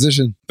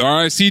 Exposition. The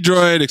RIC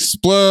droid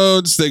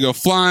explodes. They go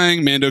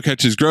flying. Mando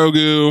catches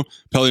Grogu.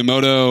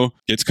 Pelimoto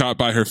gets caught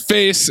by her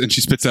face, and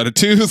she spits out a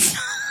tooth.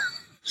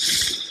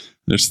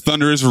 There's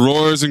thunderous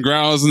roars and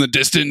growls in the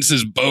distance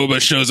as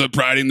Boba shows up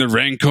riding the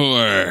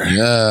Rancor.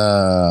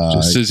 Yeah.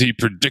 Just as he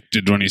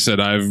predicted when he said,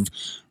 I've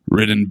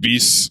ridden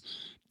beasts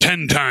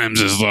 10 times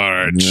as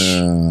large.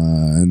 Yeah.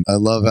 And I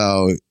love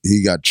how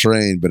he got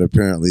trained, but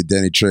apparently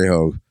Danny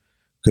Trejo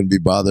couldn't be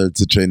bothered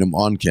to train him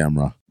on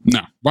camera.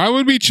 No. Why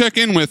would we check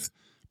in with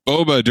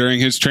Boba during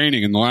his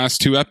training in the last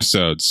 2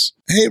 episodes?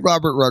 Hey,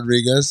 Robert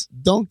Rodriguez,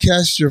 don't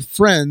cast your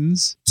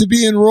friends to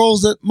be in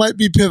roles that might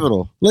be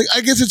pivotal. Like,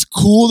 I guess it's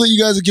cool that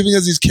you guys are giving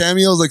us these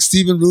cameos like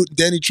Stephen Root,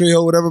 Danny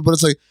Trejo, whatever, but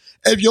it's like,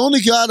 if you only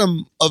got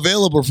them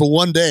available for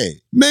one day,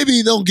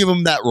 maybe don't give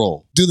them that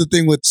role. Do the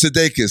thing with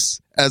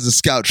Sudeikis as a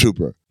scout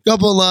trooper.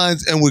 Couple of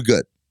lines and we're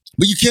good.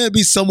 But you can't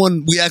be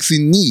someone we actually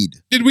need.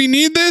 Did we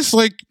need this?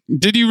 Like,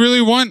 did you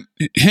really want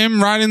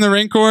him riding the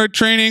Rancor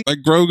training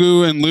like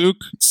Grogu and Luke?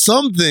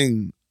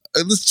 Something.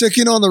 Let's check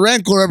in on the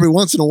Rancor every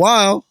once in a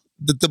while.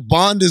 That the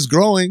bond is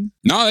growing.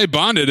 No, they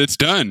bonded. It's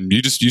done.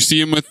 You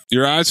see him with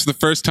your eyes for the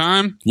first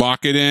time.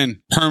 Lock it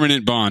in.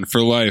 Permanent bond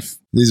for life.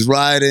 He's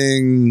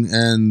riding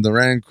and the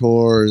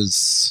Rancor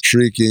is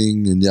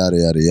shrieking and yada,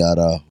 yada,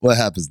 yada. What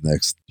happens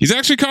next? He's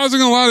actually causing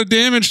a lot of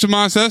damage to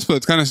Mos Espa.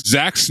 It's kind of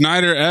Zack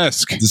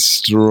Snyder-esque.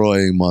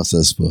 Destroying Mos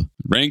Espa.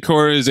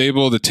 Rancor is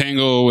able to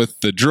tangle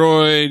with the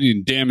droid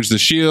and damage the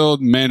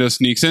shield. Mando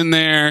sneaks in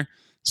there,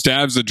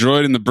 stabs the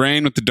droid in the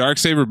brain with the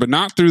Darksaber, but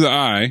not through the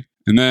eye.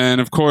 And then,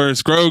 of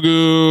course,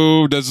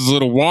 Grogu does his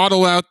little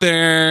waddle out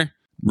there,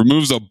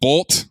 removes a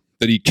bolt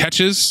that he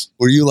catches.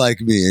 Were you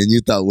like me and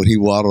you thought when he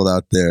waddled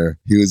out there,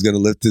 he was going to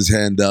lift his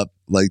hand up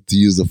like to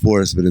use the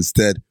Force, but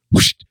instead,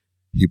 whoosh,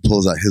 he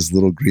pulls out his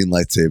little green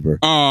lightsaber.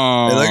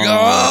 Oh, and like,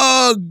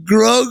 oh,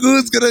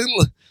 Grogu's going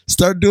to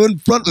start doing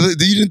front. You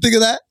didn't think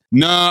of that?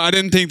 No, I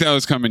didn't think that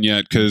was coming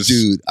yet because,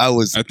 dude,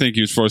 I think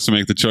he was forced to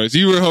make the choice.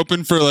 You were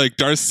hoping for like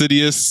Darth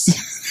Sidious.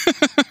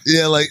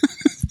 Yeah, like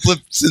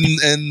flips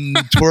and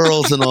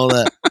twirls and all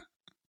that.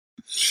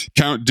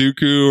 Count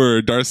Dooku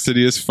or Darth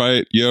Sidious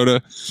fight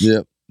Yoda.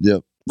 Yep.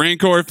 Yep.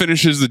 Rancor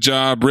finishes the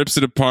job, rips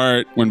it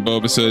apart when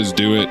Boba says,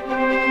 do it.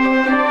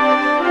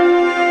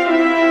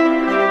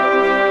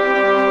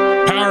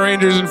 Power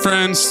Rangers and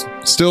friends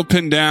still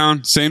pinned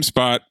down, same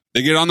spot.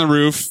 They get on the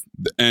roof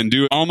and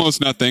do almost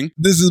nothing.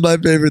 This is my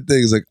favorite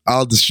thing. It's like,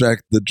 I'll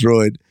distract the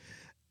droid.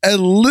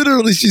 And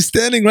literally, she's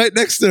standing right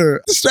next to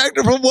her. Distract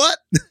her from what?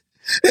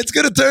 It's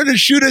going to turn and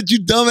shoot at you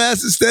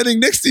dumbasses standing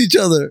next to each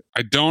other.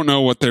 I don't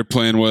know what their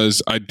plan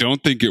was. I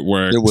don't think it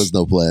worked. There was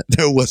no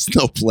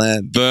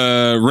plan.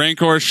 The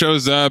Rancor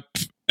shows up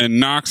and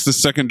knocks the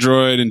second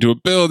droid into a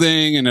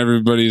building, and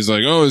everybody's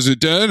like, oh, is it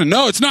dead? And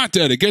no, it's not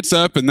dead. It gets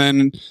up, and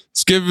then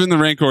it's giving the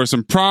Rancor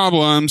some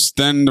problems.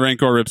 Then the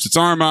Rancor rips its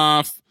arm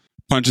off,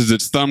 punches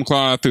its thumb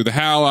claw through the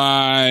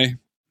halai,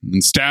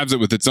 and stabs it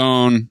with its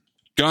own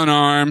gun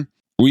arm.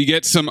 We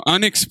get some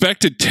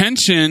unexpected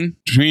tension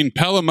between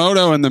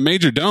Pelamoto and the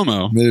Major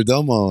Domo.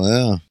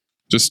 Yeah.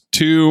 Just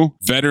two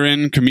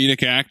veteran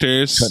comedic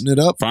actors. Cutting it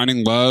up.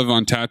 Finding love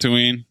on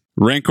Tatooine.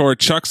 Rancor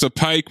chucks a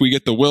pike. We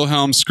get the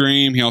Wilhelm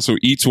scream. He also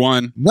eats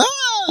one.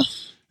 Ah!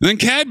 Then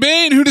Cad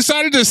Bane, who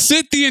decided to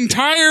sit the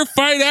entire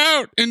fight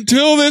out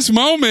until this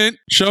moment,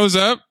 shows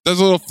up, does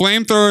a little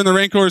flamethrower in the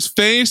Rancor's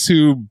face,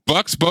 who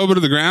bucks Boba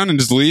to the ground and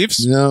just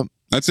leaves. Yeah.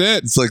 That's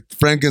it. It's like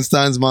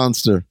Frankenstein's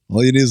monster.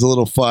 All you need is a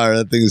little fire.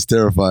 That thing is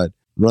terrified.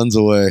 Runs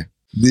away.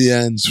 The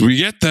end. So we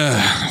get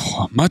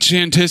the much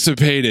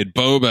anticipated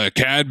Boba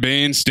Cad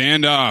Bane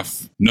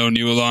standoff. Known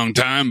you a long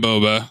time,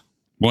 Boba.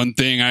 One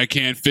thing I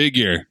can't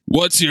figure.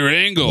 What's your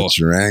angle?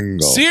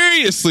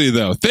 Seriously,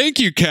 though. Thank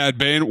you, Cad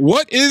Bane.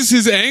 What is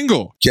his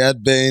angle?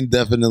 Cad Bane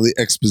definitely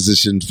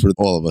expositioned for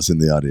all of us in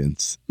the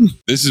audience.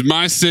 This is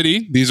my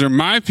city. These are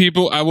my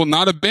people. I will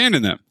not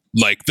abandon them.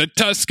 Like the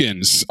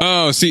Tuskens.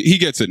 Oh, see, he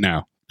gets it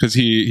now because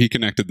he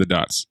connected the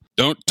dots.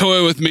 Don't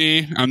toy with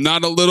me. I'm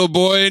not a little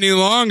boy any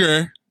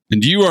longer.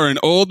 And you are an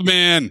old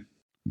man.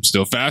 I'm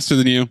still faster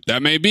than you.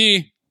 That may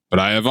be, but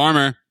I have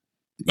armor.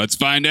 Let's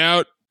find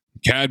out.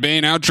 Cad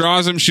Bane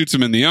outdraws him, shoots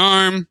him in the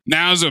arm.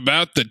 Now's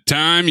about the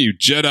time you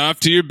jet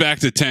off to your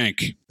bacta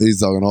tank.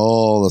 He's talking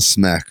all the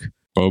smack.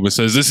 Boba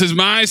says, this is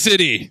my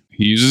city.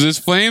 He uses his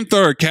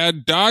flamethrower.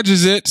 Cad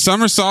dodges it,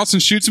 somersaults,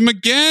 and shoots him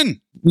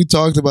again. We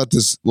talked about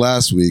this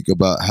last week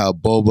about how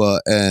Boba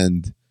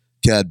and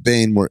Cad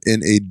Bane were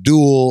in a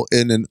duel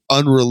in an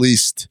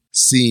unreleased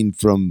scene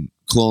from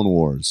Clone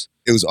Wars.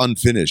 It was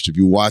unfinished. If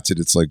you watch it,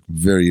 it's like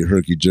very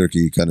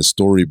herky-jerky kind of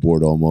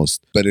storyboard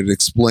almost. But it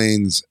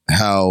explains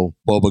how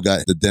Boba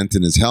got the dent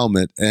in his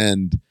helmet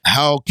and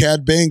how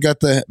Cad Bane got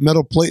the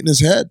metal plate in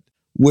his head,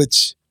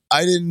 which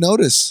I didn't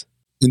notice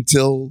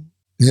until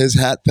his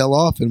hat fell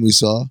off and we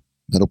saw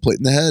metal plate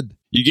in the head.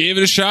 You gave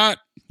it a shot.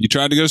 You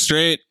tried to go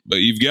straight, but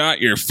you've got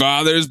your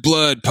father's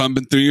blood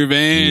pumping through your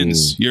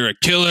veins. You're a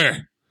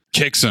killer.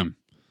 Kicks him.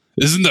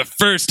 This isn't the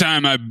first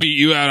time I beat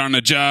you out on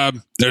a job.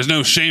 There's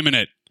no shame in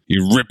it. He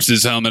rips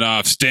his helmet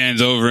off,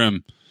 stands over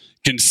him.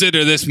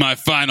 Consider this my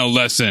final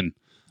lesson.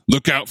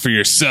 Look out for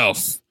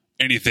yourself.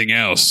 Anything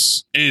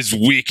else is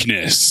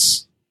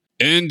weakness.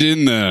 And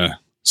in the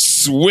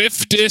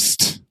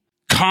swiftest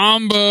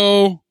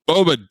combo,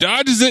 Boba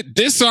dodges it,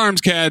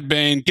 disarms Cad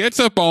Bane, gets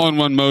up all in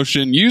one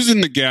motion, using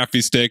the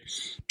gaffy stick,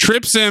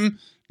 trips him,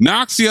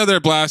 knocks the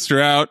other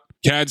blaster out.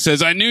 Cad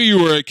says, I knew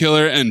you were a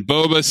killer, and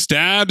Boba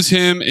stabs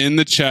him in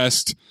the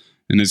chest.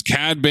 And as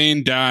Cad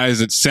Bane dies,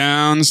 it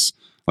sounds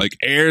like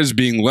air is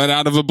being let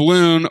out of a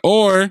balloon,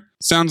 or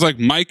sounds like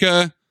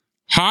Micah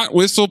Hot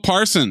Whistle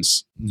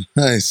Parsons.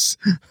 Nice.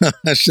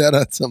 Shout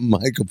out to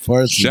Micah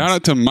Parsons. Shout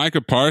out to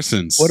Micah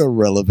Parsons. What a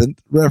relevant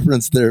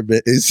reference there,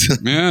 Baze.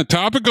 Yeah,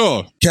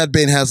 topical. Cad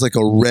Bane has like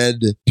a red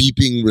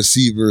beeping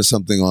receiver or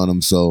something on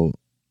him, so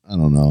I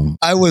don't know.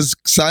 I was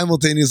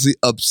simultaneously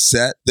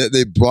upset that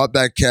they brought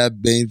back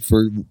Cad Bane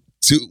for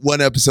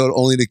one episode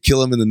only to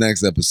kill him in the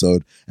next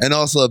episode, and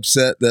also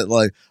upset that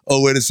like,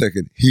 oh, wait a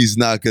second, he's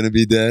not going to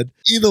be dead.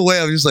 Either way,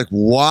 I'm just like,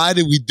 why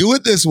did we do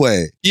it this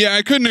way? Yeah,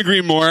 I couldn't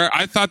agree more.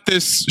 I thought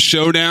this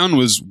showdown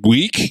was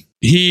weak.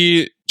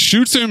 He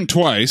shoots him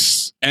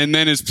twice and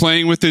then is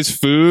playing with his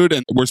food,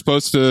 and we're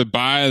supposed to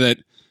buy that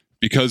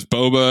because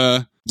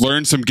Boba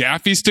learned some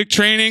gaffy stick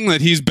training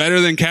that he's better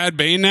than Cad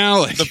Bane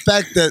now. Like, the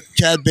fact that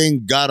Cad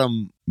Bane got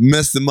him,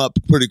 messed him up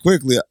pretty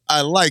quickly,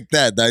 I like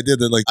that. The idea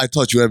that like, I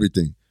taught you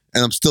everything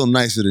and I'm still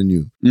nicer than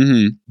you.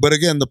 Mm-hmm. But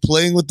again, the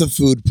playing with the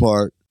food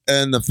part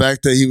and the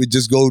fact that he would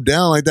just go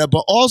down like that.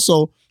 But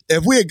also,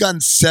 if we had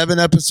gotten 7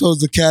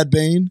 episodes of Cad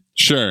Bane,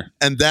 sure,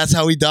 and that's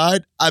how he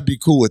died, I'd be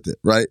cool with it,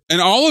 right?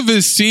 And all of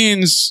his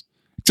scenes,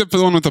 except for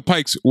the one with the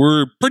pikes,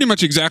 were pretty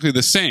much exactly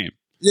the same.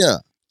 Yeah.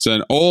 It's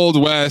an Old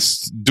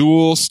West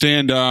duel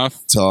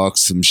standoff. Talk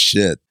some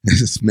shit.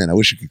 Man, I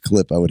wish you could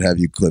clip. I would have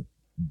you clip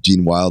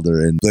Gene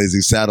Wilder in Blazing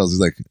Saddles. He's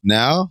like,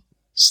 now,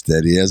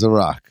 steady as a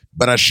rock.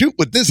 But I shoot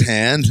with this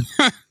hand.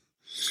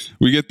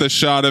 We get the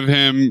shot of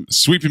him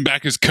sweeping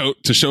back his coat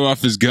to show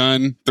off his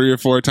gun 3 or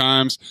 4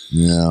 times.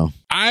 Yeah.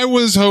 I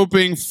was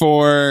hoping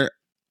for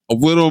a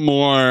little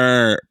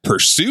more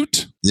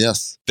pursuit.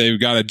 Yes. They've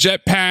got a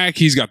jetpack.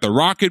 He's got the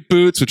rocket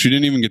boots, which we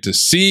didn't even get to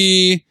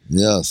see.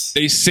 Yes.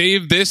 They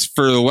saved this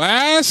for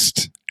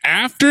last.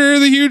 after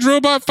the huge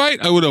robot fight.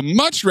 I would have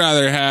much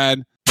rather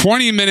had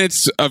 20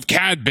 minutes of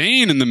Cad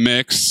Bane in the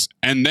mix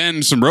and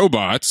then some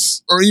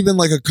robots. Or even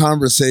like a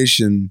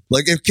conversation.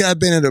 Like if Cad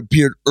Bane had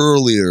appeared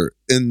earlier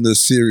in the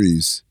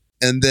series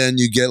and then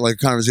you get like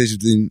a conversation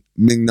between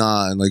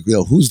Ming-Na and like,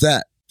 yo, who's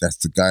that? That's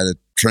the guy that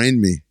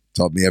trained me,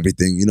 taught me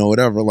everything,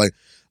 whatever. Like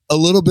a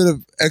little bit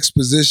of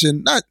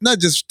exposition, not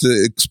just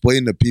to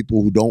explain to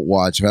people who don't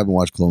watch, who haven't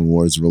watched Clone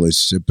Wars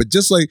relationship, but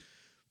just like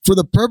for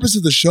the purpose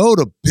of the show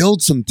to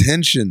build some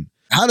tension.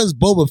 How does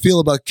Boba feel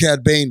about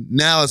Cad Bane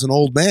now as an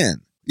old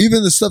man?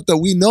 Even the stuff that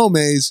we know,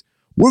 Maze,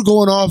 we're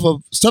going off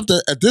of stuff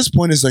that at this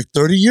point is like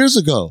 30 years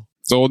ago.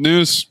 It's old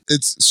news.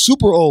 It's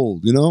super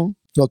old,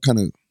 Felt kind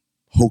of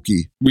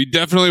hokey. We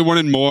definitely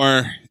wanted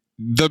more.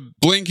 The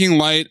blinking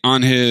light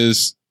on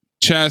his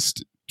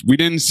chest, we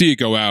didn't see it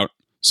go out.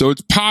 So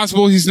it's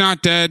possible he's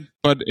not dead,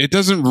 but it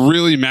doesn't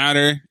really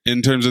matter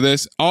in terms of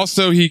this.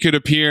 Also, he could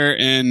appear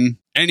in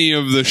any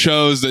of the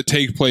shows that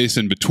take place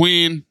in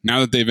between, now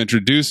that they've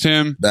introduced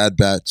him. Bad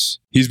Batch.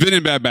 He's been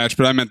in Bad Batch,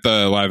 but I meant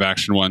the live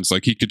action ones.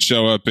 Like he could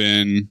show up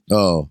in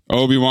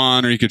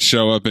Obi-Wan, or he could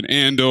show up in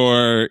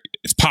Andor.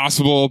 It's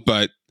possible,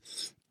 but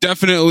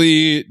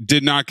definitely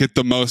did not get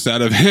the most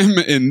out of him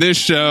in this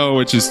show,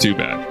 which is too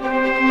bad.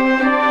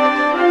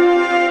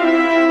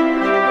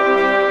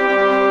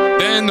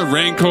 Then the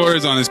Rancor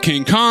is on his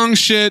King Kong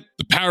shit.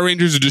 The Power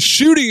Rangers are just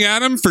shooting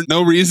at him for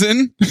no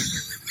reason.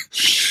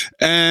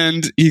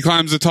 And he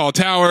climbs a tall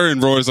tower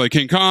and roars like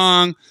King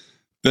Kong.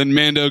 Then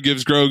Mando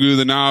gives Grogu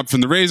the knob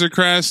from the Razor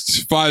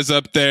Crest, flies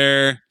up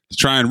there to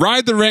try and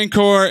ride the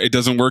Rancor. It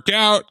doesn't work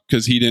out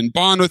because he didn't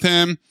bond with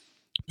him.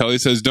 Peli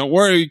says, "Don't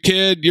worry,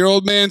 kid, your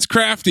old man's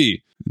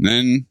crafty." And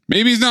then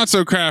maybe he's not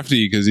so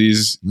crafty because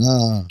he's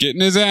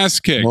getting his ass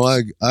kicked.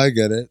 Well, I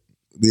get it.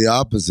 The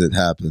opposite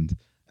happened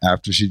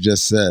after she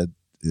just said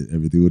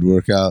everything would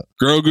work out.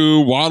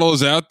 Grogu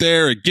waddles out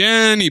there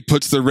again. He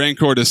puts the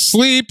Rancor to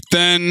sleep.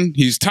 Then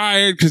he's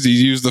tired because he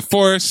used the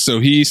Force, so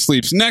he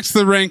sleeps next to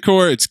the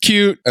Rancor. It's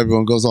cute.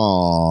 Everyone goes,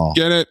 "Aw."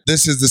 Get it?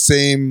 This is the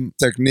same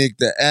technique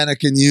that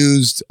Anakin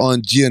used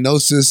on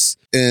Geonosis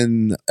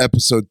in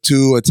Episode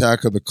 2,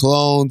 Attack of the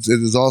Clones.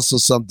 It is also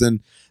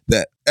something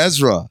that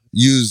Ezra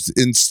used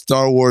in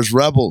Star Wars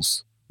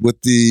Rebels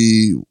with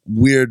the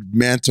weird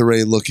manta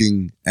ray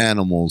looking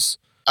animals.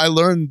 I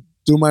learned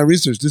through my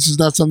research, this is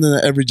not something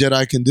that every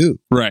Jedi can do.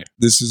 Right.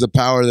 This is a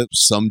power that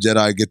some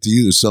Jedi get to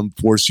use, some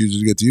Force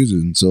users get to use it.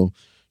 And so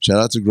shout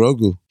out to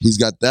Grogu. He's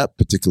got that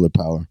particular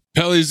power.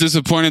 Peli's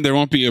disappointed there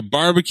won't be a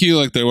barbecue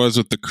like there was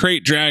with the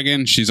Crate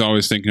Dragon. She's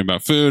always thinking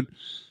about food,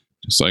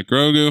 just like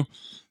Grogu.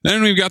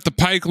 Then we've got the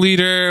Pike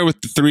leader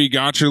with the 3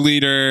 Gotcha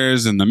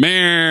leaders and the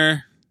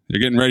mayor.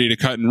 They're getting ready to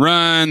cut and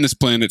run. This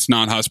planet's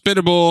not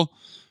hospitable.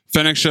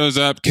 Fennec shows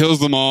up,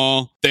 kills them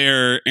all.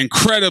 They're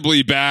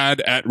incredibly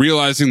bad at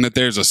realizing that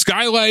there's a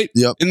skylight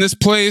in this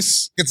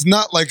place. It's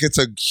not like it's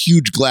a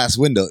huge glass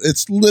window.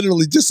 It's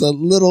literally just a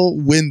little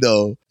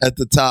window at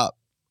the top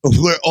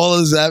where all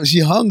of that. She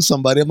hung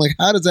somebody. I'm like,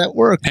 how does that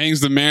work? Hangs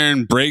the mayor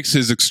and breaks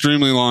his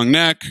extremely long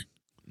neck.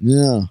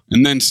 Yeah.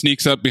 And then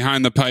sneaks up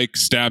behind the Pike,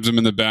 stabs him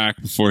in the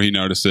back before he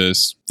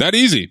notices. That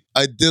easy.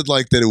 I did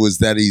like that it was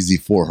that easy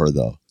for her,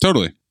 though.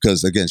 Totally.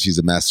 Because, again, she's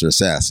a master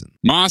assassin.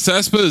 Mos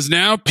Espa is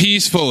now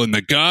peaceful, and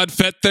the God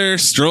Fetther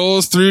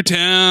strolls through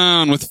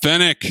town with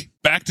Fennec.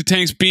 Back to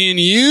tanks being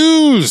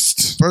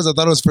used. First, I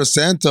thought it was for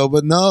Santo,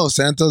 but no,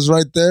 Santo's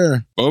right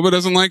there. Boba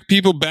doesn't like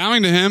people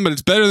bowing to him, but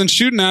it's better than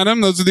shooting at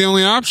him. Those are the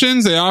only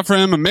options. They offer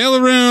him a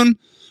Mailaroon.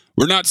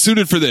 We're not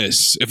suited for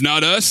this. If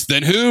not us,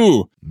 then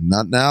who?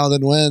 Not now,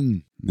 then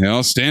when? They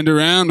all stand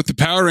around with the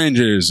Power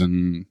Rangers,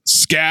 and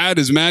Scad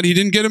is mad he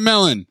didn't get a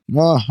melon.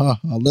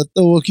 Let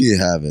the Wookiee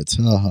have it.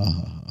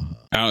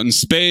 Out in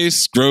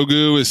space,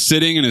 Grogu is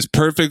sitting in his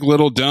perfect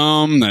little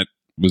dome that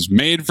was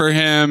made for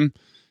him.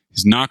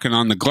 He's knocking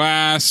on the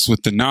glass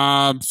with the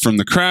knob from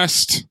the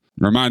crest.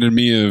 Reminded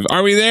me of,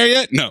 are we there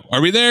yet? No.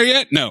 Are we there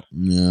yet? No.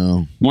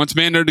 No. Wants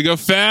Mando to go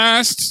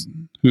fast,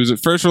 who's at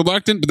first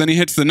reluctant, but then he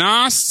hits the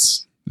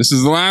NOS. This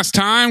is the last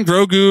time.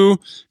 Grogu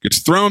gets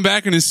thrown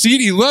back in his seat.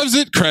 He loves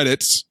it.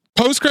 Credits.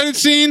 Post-credit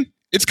scene,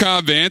 it's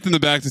Cobb Vanth in the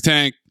back to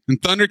tank. And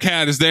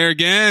Thundercat is there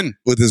again.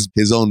 With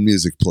his own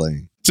music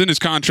playing. It's in his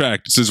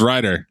contract. It's his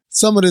writer.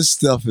 Some of this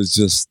stuff is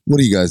just, what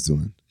are you guys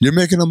doing? You're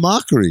making a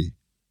mockery.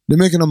 They're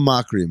making a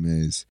mockery,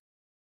 Maze.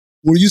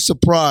 Were you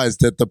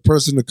surprised that the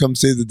person to come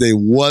save the day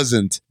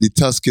wasn't the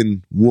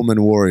Tusken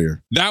woman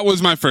warrior? That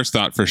was my first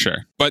thought for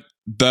sure. But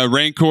the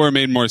Rancor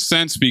made more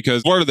sense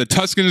because what are the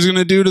Tuskens going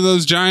to do to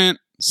those giant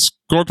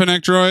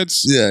Scorpionic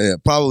droids? Yeah,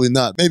 probably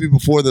not. Maybe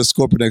before the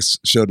Scorpionics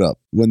showed up,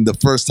 when the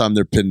first time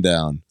they're pinned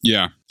down.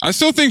 Yeah. I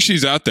still think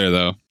she's out there,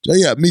 though.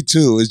 Yeah, me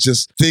too. It's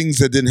just things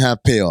that didn't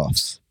have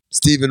payoffs.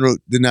 Stephen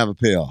Root didn't have a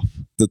payoff.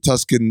 The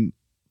Tusken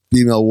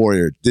female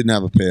warrior didn't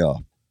have a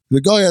payoff.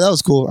 Like, oh yeah, that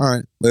was cool. All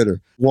right,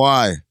 later.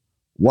 Why?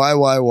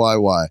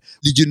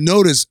 Did you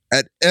notice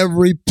at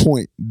every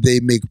point they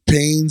make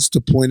pains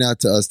to point out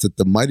to us that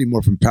the Mighty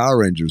Morphin Power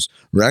Rangers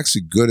are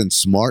actually good and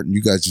smart and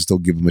you guys just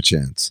don't give them a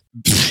chance?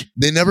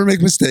 They never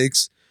make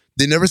mistakes.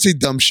 They never say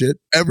dumb shit.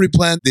 Every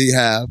plan they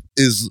have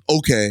is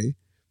okay.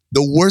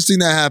 The worst thing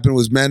that happened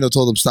was Mando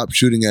told them, stop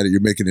shooting at it. You're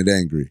making it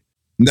angry.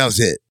 And that was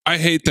it. I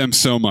hate them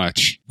so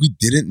much. We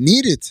didn't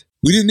need it.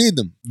 We didn't need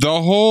them.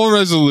 The whole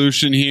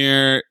resolution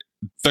here,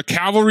 the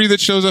cavalry that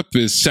shows up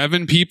is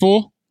 7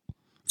 people.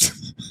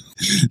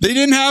 They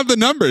didn't have the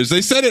numbers.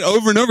 They said it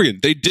over and over again.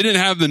 They didn't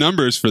have the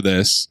numbers for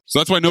this. So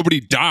that's why nobody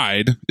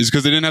died, is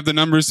because they didn't have the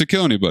numbers to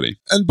kill anybody.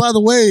 And by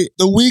the way,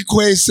 the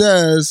Weequay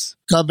says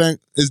Cobb Vanth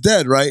is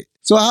dead, right?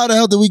 So how the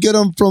hell did we get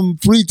him from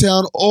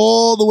Freetown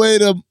all the way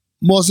to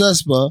Mos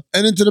Espa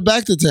and into the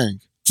Bacta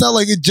tank? It's not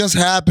like it just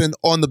happened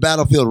on the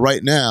battlefield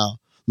right now.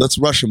 Let's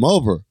rush him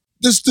over.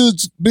 This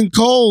dude's been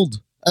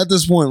cold at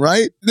this point,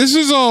 right? This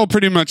is all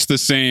pretty much the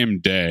same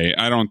day.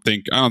 I don't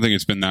think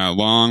it's been that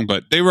long,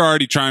 but they were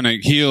already trying to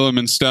heal him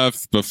and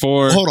stuff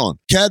before. Hold on.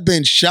 Cad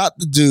Bane shot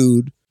the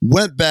dude,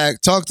 went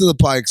back, talked to the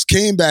Pikes,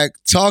 came back,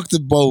 talked to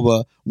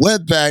Boba,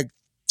 went back,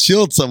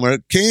 chilled somewhere,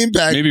 came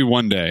back. Maybe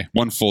one day,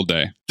 one full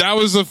day. That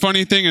was the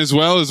funny thing as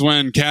well, is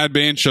when Cad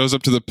Bane shows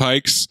up to the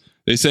Pikes,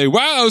 they say,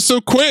 wow, it was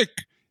so quick.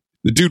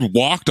 The dude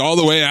walked all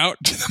the way out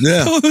to the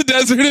middle of the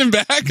desert and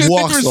back.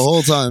 Walks the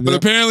whole time. But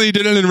apparently he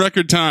did it in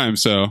record time,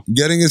 so.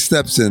 Getting his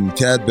steps in,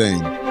 Cad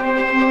Bane.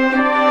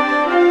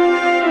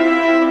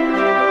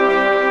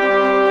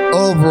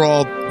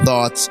 Overall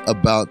thoughts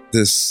about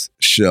this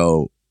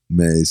show,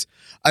 Maze.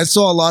 I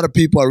saw a lot of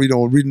people,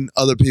 reading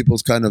other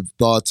people's kind of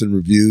thoughts and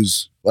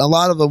reviews. A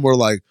lot of them were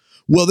like,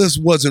 well, this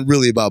wasn't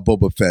really about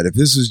Boba Fett. If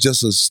this is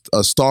just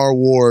a Star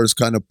Wars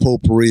kind of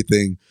potpourri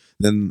thing,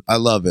 then I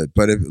love it.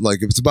 But if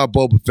it's about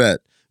Boba Fett,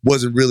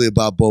 wasn't really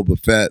about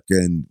Boba Fett,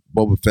 and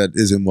Boba Fett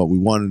isn't what we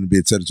wanted him to be,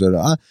 et cetera, et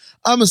cetera.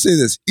 I'm going to say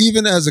this.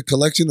 Even as a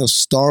collection of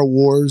Star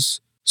Wars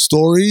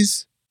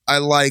stories, I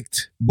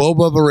liked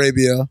Boba of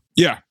Arabia.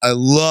 Yeah. I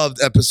loved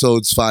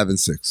episodes 5 and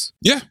 6.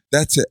 Yeah.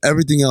 That's it.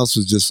 Everything else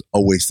was just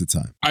a waste of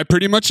time. I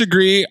pretty much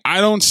agree. I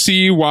don't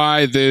see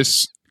why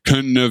this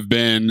couldn't have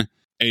been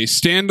a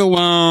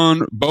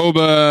standalone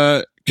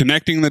Boba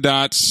connecting the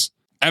dots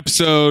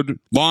episode,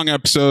 long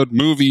episode,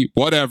 movie,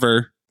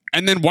 whatever.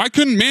 And then why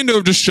couldn't Mando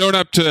have just showed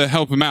up to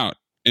help him out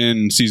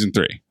in season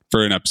 3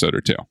 for an episode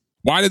or 2?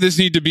 Why did this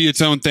need to be its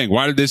own thing?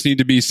 Why did this need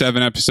to be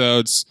 7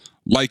 episodes?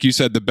 Like you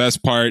said, the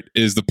best part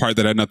is the part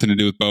that had nothing to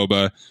do with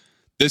Boba.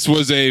 This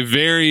was a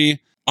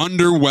very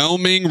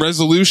underwhelming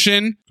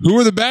resolution. Who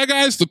are the bad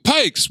guys? The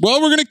Pikes.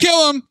 Well, we're going to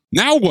kill them.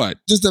 Now what?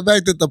 Just the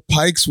fact that the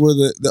Pikes were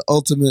the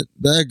ultimate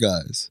bad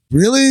guys.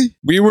 Really?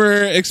 We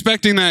were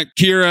expecting that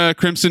Kira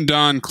Crimson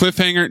Dawn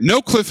cliffhanger.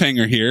 No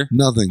cliffhanger here.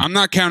 Nothing. I'm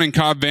not counting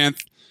Cobb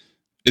Vanth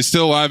is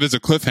still alive as a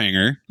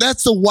cliffhanger.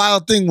 That's the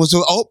wild thing.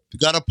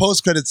 Got a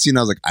post-credit scene.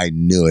 I was like, I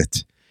knew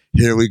it.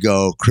 Here we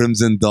go.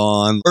 Crimson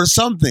Dawn or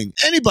something.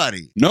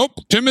 Anybody. Nope.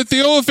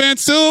 Timothy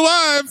Olyphant's still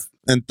alive.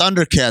 And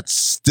Thundercat's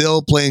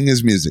still playing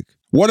his music.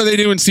 What do they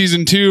do in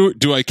season 2?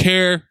 Do I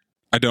care?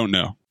 I don't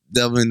know.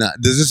 Definitely not.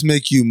 Does this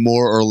make you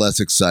more or less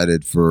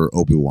excited for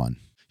Obi-Wan?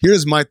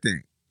 Here's my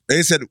thing.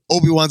 They said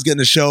Obi-Wan's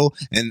getting a show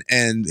and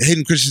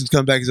Hayden Christensen's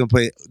coming back. He's going to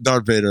play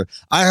Darth Vader.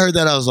 I heard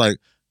that. I was like,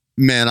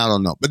 man, I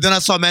don't know. But then I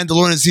saw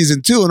Mandalorian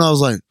season 2 and I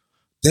was like,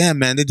 damn,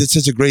 man, they did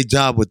such a great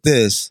job with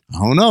this. I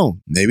don't know.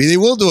 Maybe they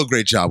will do a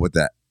great job with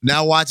that.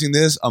 Now watching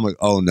this, I'm like,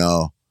 oh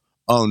no.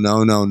 Oh,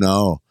 no, no,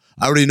 no.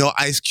 I already know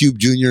Ice Cube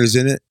Jr. is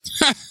in it.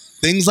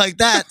 Things like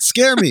that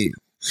scare me.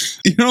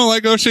 You don't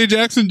like O'Shea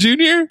Jackson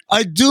Jr.?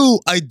 I do,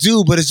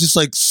 but it's just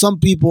like some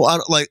people, I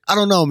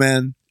don't know,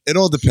 man. It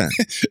all depends.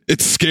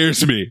 It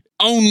scares me.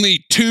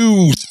 Only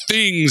 2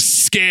 things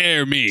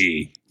scare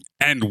me,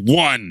 and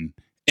one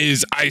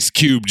is Ice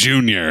Cube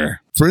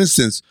Jr. For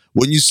instance,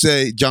 when you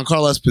say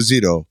Giancarlo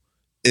Esposito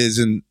is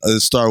in a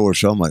Star Wars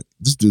show, I'm like,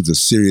 this dude's a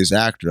serious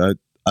actor.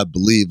 I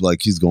believe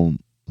like he's going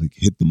to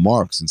hit the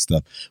marks and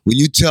stuff. When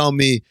you tell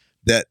me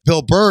that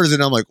Bill Burr is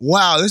in, I'm like,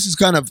 wow, this is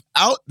kind of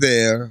out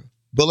there,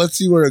 but let's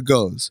see where it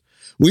goes.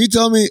 When you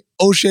tell me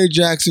O'Shea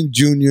Jackson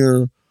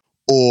Jr.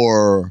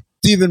 or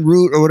Stephen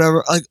Root or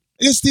whatever, like,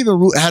 I guess Stephen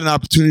Root had an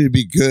opportunity to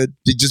be good.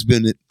 He'd just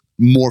been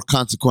more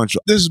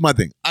consequential. This is my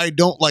thing. I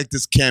don't like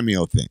this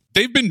cameo thing.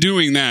 They've been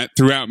doing that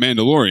throughout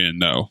Mandalorian,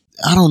 though.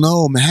 I don't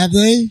know. Have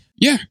they?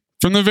 Yeah.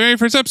 From the very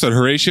first episode,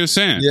 Horatio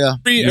Sanz. Yeah.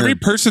 Every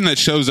person that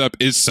shows up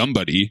is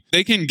somebody.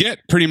 They can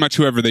get pretty much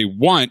whoever they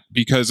want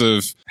because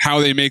of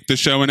how they make the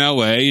show in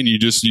LA, and you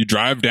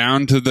drive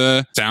down to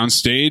the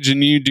soundstage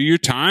and you do your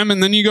time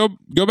and then you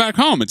go back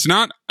home. It's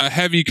not a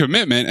heavy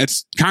commitment.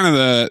 It's kind of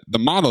the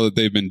model that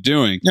they've been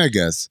doing. I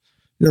guess.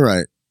 You're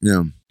right.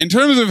 Yeah. In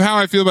terms of how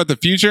I feel about the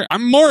future,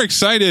 I'm more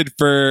excited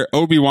for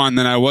Obi-Wan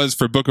than I was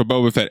for Book of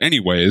Boba Fett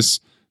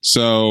anyways.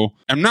 So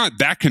I'm not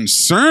that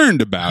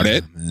concerned about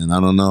it. Man, I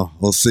don't know.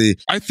 We'll see.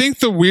 I think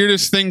the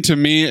weirdest thing to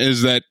me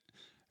is that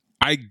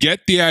I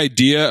get the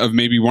idea of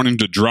maybe wanting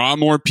to draw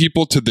more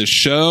people to the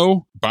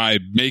show by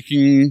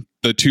making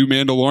the 2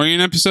 Mandalorian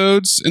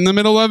episodes in the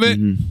middle of it.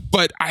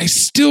 But I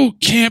still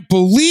can't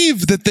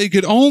believe that they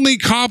could only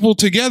cobble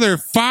together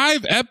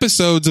 5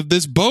 episodes of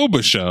this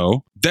Boba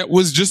show that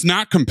was just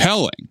not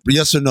compelling.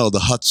 Yes or no, the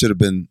Hutts should have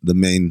been the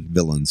main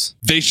villains.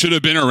 They should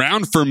have been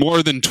around for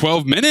more than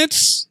 12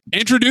 minutes.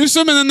 Introduce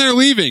them and then they're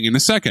leaving in a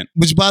second.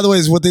 Which, by the way,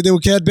 is what they did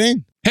with Cad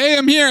Bane. Hey,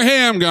 I'm here.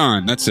 Hey, I'm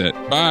gone. That's it.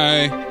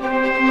 Bye.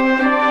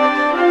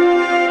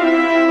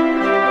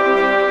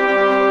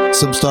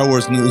 Some Star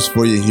Wars news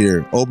for you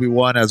here.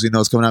 Obi-Wan, as we know,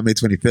 is coming out May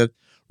 25th.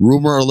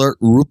 Rumor alert,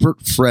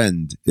 Rupert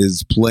Friend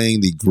is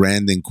playing the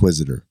Grand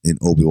Inquisitor in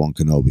Obi-Wan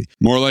Kenobi.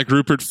 More like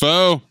Rupert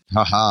Foe.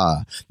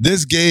 Haha.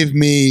 This gave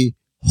me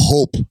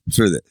hope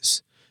for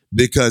this.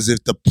 Because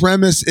if the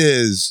premise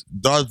is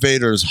Darth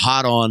Vader's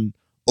hot on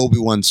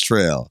Obi-Wan's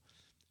trail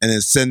and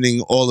is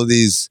sending all of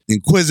these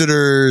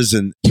Inquisitors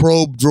and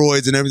probe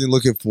droids and everything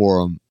looking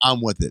for him,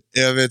 I'm with it.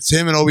 If it's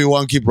him and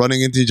Obi-Wan keep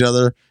running into each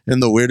other in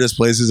the weirdest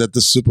places, at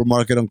the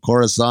supermarket on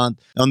Coruscant,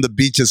 on the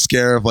beach of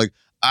Scarif, like,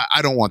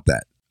 I don't want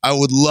that. I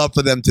would love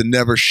for them to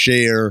never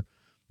share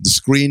the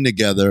screen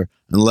together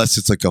unless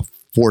it's like a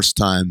forced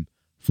time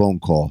phone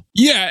call.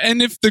 Yeah,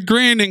 and if the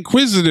Grand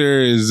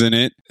Inquisitor is in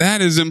it,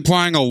 that is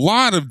implying a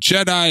lot of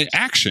Jedi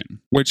action,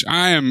 which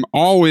I am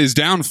always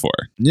down for.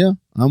 Yeah,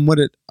 I'm with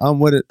it. All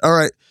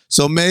right.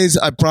 So, Maze,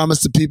 I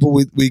promised the people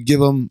we give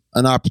them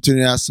an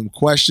opportunity to ask some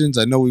questions.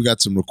 I know we've got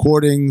some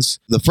recordings.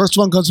 The first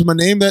one comes from a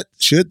name that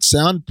should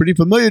sound pretty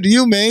familiar to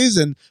you, Maze,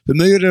 and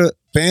familiar to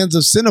fans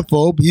of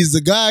Cinephobe. He's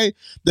the guy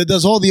that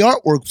does all the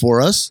artwork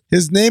for us.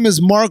 His name is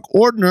Mark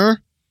Ordner,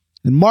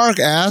 and Mark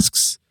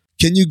asks,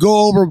 can you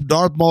go over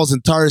Darth Maul's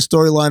entire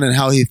storyline and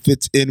how he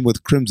fits in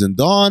with Crimson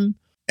Dawn?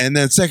 And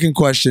then second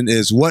question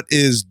is, what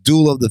is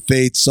Duel of the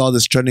Fates? Saw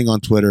this trending on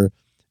Twitter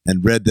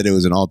and read that it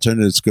was an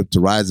alternative script to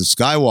Rise of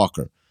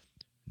Skywalker.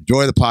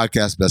 Enjoy the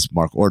podcast, best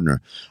Mark Ordner.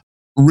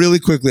 Really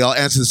quickly, I'll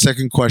answer the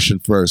second question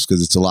first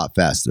because it's a lot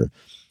faster.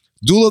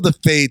 Duel of the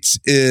Fates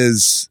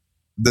is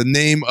the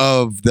name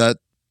of that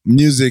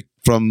music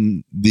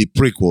from the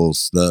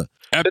prequels, the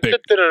epic.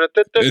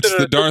 It's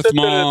the Darth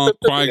Maul,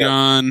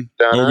 Qui-Gon,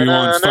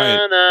 Obi-Wan fight.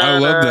 I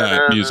love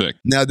that music.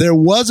 Now, there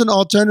was an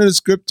alternative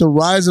script to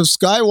Rise of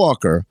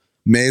Skywalker.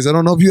 Maze, I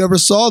don't know if you ever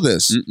saw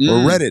this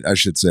or read it, I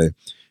should say.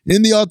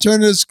 In the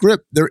alternative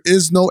script, there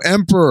is no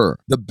Emperor.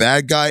 The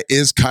bad guy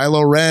is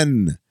Kylo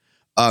Ren.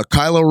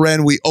 Kylo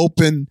Ren, we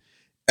open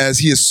as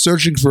he is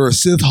searching for a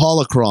Sith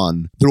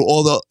holocron through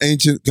all the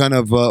ancient kind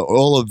of,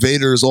 all of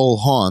Vader's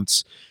old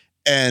haunts.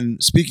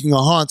 And speaking of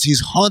haunts, he's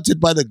haunted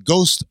by the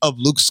ghost of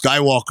Luke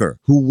Skywalker,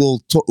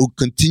 who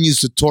continues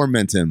to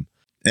torment him.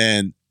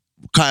 And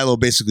Kylo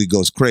basically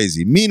goes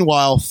crazy.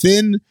 Meanwhile,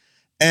 Finn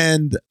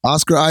and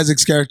Oscar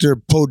Isaac's character,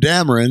 Poe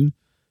Dameron,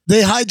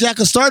 they hijack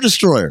a Star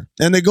Destroyer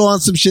and they go on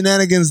some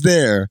shenanigans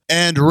there.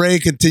 And Rey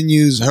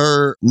continues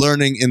her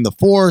learning in the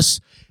Force.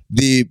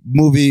 The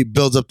movie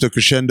builds up to a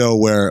crescendo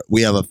where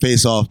we have a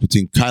face-off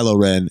between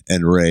Kylo Ren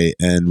and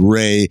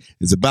Rey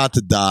is about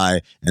to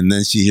die, and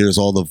then she hears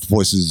all the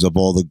voices of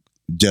all the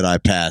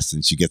Jedi past,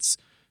 and she gets,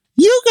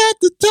 you got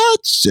the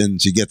touch,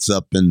 and she gets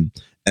up and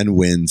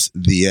wins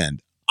the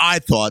end. I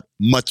thought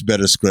much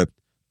better script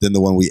than the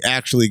one we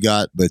actually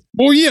got, but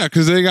well, yeah,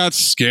 because they got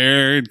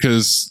scared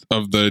because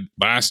of the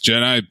Last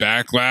Jedi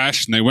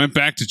backlash, and they went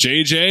back to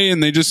JJ,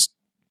 and they just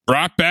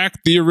brought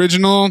back the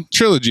original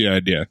trilogy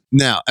idea.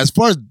 Now, as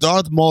far as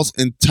Darth Maul's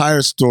entire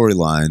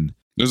storyline,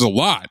 there's a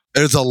lot.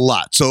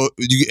 So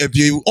if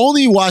you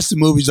only watch the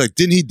movies, like,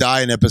 didn't he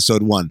die in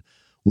episode 1?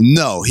 Well,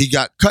 no, he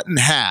got cut in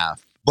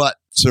half, but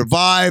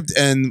survived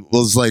and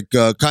was like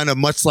kind of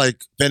much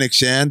like Fennec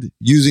Shand,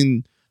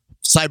 using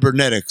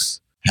cybernetics,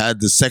 had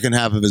the second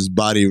half of his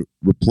body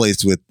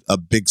replaced with a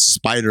big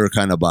spider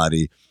kind of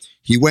body.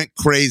 He went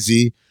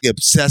crazy,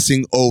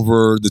 obsessing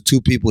over the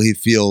two people he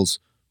feels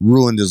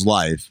ruined his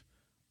life.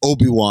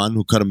 Obi-Wan,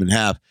 who cut him in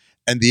half,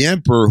 and the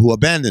Emperor, who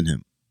abandoned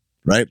him,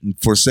 right? And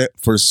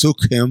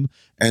forsook him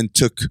and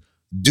took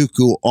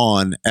Dooku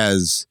on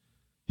as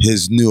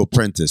his new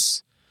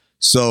apprentice.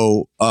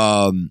 So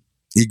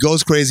he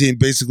goes crazy, and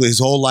basically his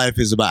whole life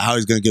is about how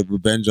he's going to get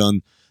revenge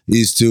on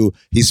these two.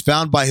 He's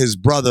found by his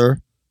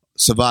brother,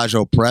 Savage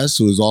Opress,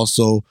 who is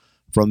also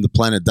from the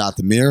planet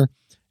Dathomir,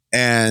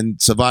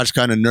 and Savage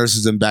kind of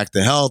nurses him back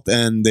to health,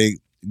 and they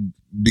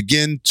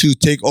begin to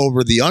take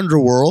over the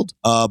underworld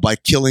by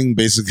killing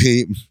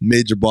basically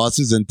major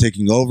bosses and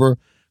taking over,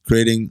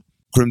 creating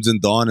Crimson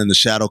Dawn and the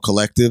Shadow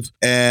Collective.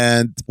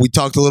 And we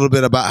talked a little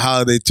bit about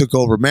how they took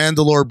over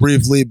Mandalore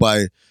briefly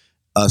by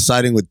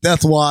siding with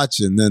Death Watch,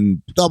 and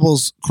then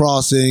doubles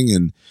crossing,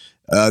 and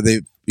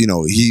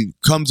he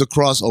comes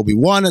across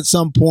Obi-Wan at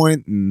some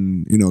point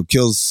and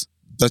kills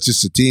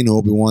Duchess Satine, who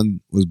Obi-Wan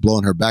was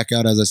blowing her back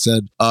out, as I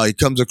said. He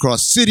comes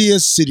across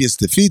Sidious. Sidious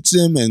defeats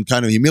him and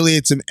kind of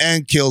humiliates him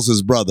and kills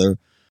his brother.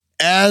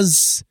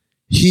 As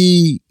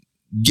he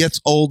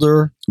gets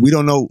older, we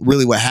don't know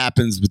really what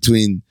happens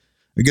between,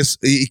 I guess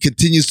he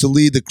continues to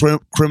lead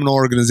the criminal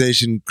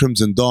organization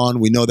Crimson Dawn.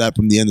 We know that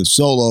from the end of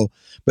Solo.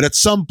 But at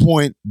some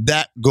point,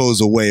 that goes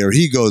away, or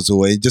he goes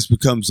away. He just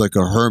becomes like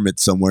a hermit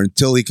somewhere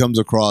until he comes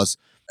across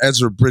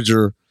Ezra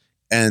Bridger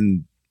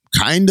and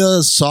kind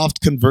of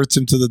soft converts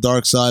him to the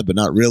dark side, but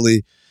not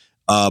really.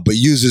 But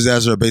uses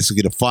Ezra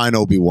basically to find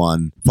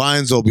Obi-Wan.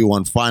 Finds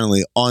Obi-Wan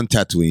finally on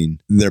Tatooine.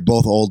 They're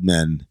both old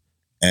men,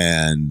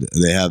 and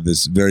they have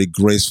this very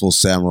graceful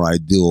samurai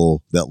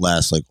duel that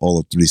lasts like all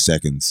of 3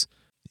 seconds.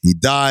 He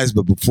dies,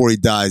 but before he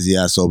dies, he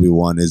asks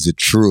Obi-Wan, is it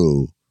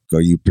true?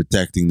 Are you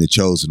protecting the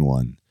Chosen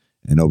One?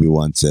 And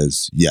Obi-Wan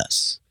says,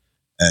 yes.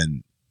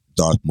 And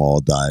Darth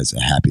Maul dies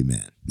a happy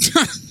man.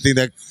 Think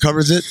that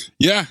covers it?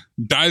 Yeah,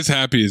 dies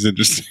happy is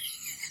interesting.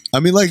 I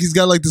mean, like, he's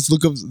got like this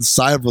look of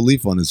sigh of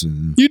relief on his face.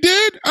 You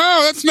did?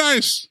 Oh, that's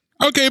nice.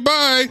 Okay,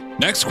 bye.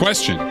 Next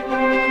question.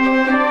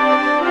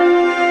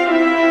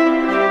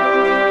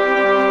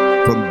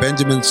 From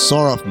Benjamin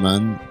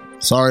Sorofman.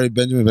 Sorry,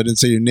 Benjamin, if I didn't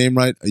say your name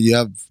right.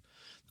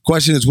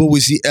 Question is, will we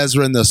see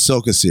Ezra in the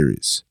Ahsoka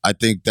series? I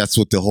think that's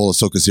what the whole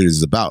Ahsoka series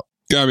is about.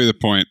 Gotta be the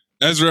point.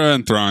 Ezra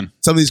and Thrawn.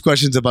 Some of these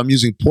questions, if I'm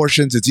using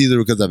portions, it's either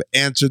because I've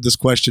answered this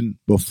question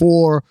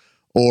before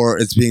or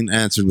it's being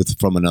answered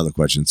from another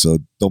question. So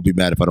don't be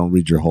mad if I don't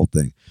read your whole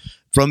thing.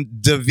 From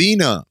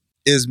Davina,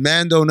 is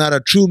Mando not a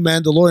true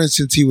Mandalorian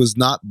since he was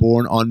not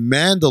born on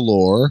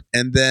Mandalore?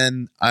 And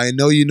then, I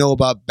know you know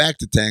about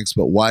Bacta-tanks,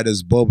 but why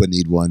does Boba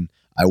need one?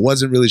 I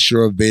wasn't really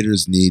sure of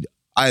Vader's need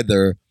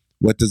either.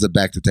 What does a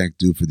Bacta-tank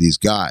do for these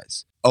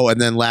guys? Oh,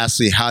 and then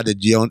lastly, how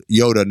did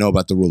Yoda know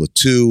about the rule of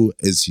 2?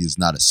 He's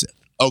not a Sith.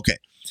 Okay,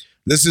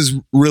 this is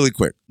really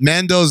quick.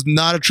 Mando's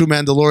not a true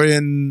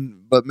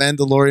Mandalorian, but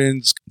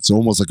Mandalorians, it's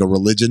almost like a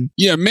religion.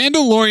 Yeah,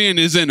 Mandalorian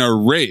isn't a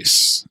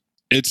race.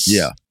 It's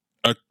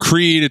a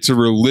creed, it's a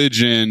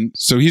religion.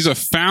 So he's a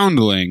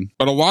foundling,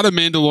 but a lot of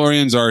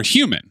Mandalorians are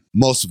human.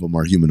 Most of them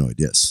are humanoid,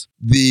 yes.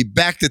 The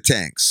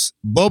Bacta-tanks.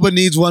 Boba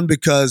needs one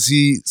because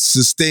he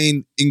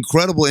sustained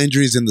incredible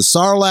injuries in the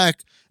Sarlacc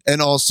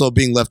and also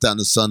being left out in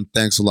the sun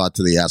thanks a lot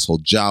to the asshole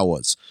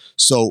Jawas.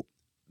 So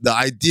the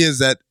idea is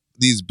that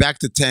these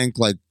Bacta-tank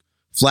like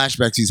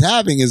flashbacks he's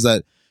having is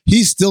that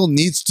he still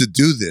needs to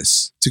do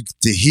this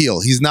to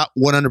heal. He's not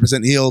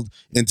 100% healed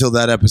until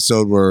that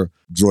episode where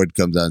Droid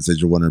comes out and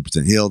says you're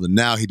 100% healed, and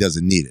now he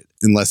doesn't need it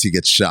unless he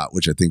gets shot,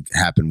 which I think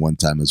happened one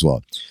time as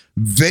well.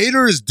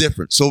 Vader is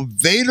different. So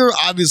Vader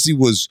obviously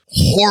was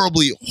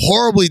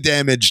horribly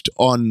damaged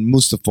on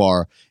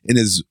Mustafar in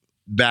his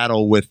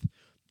battle with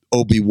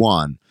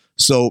Obi-Wan.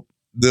 So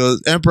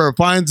the Emperor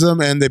finds him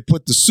and they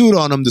put the suit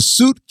on him. The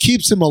suit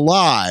keeps him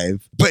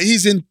alive, but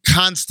he's in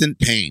constant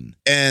pain.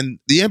 And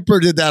the Emperor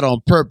did that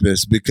on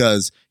purpose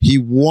because he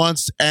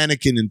wants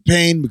Anakin in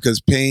pain, because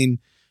pain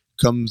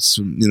comes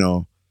from,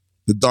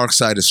 the dark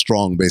side is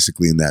strong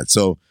basically in that.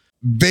 So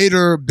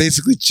Vader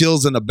basically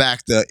chills in a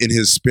Bacta in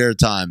his spare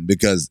time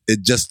because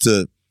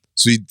so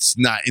he's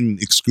not in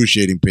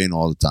excruciating pain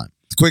all the time.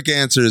 The quick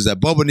answer is that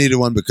Boba needed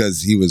one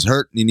because he was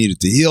hurt and he needed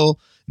to heal.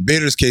 In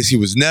Vader's case, he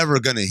was never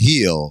going to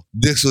heal.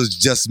 This was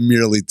just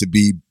merely to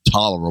be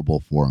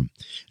tolerable for him.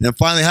 And then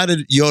finally, how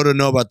did Yoda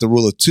know about the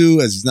rule of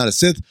 2 as he's not a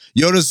Sith?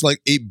 Yoda's like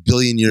 8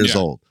 billion years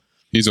old.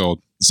 He's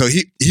old. So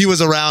he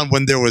was around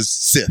when there was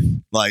Sith.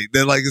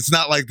 It's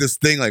not like this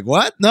thing like,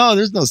 what? No,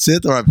 there's no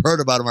Sith, or I've heard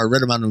about him, I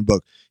read about him in a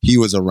book. He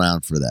was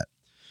around for that.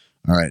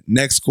 All right,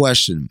 next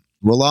question.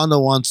 Rolando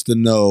wants to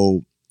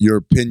know your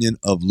opinion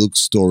of Luke's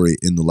story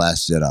in The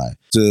Last Jedi.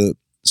 To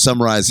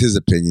summarize his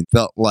opinion,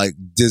 felt like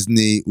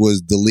Disney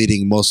was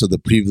deleting most of the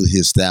previously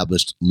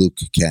established Luke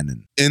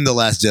canon in The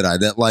Last Jedi.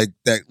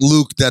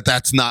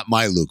 That's not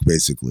my Luke,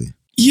 basically.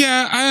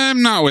 Yeah, I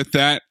am not with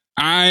that.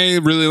 I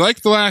really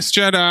liked The Last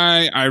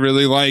Jedi. I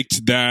really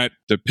liked that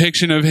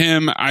depiction of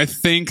him. I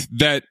think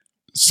that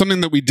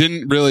something that we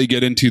didn't really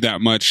get into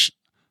that much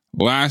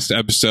last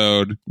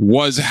episode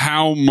was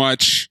how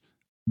much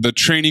the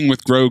training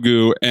with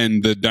Grogu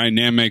and the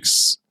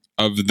dynamics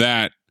of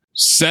that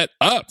set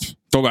up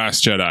the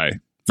Last Jedi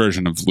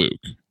version of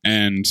Luke.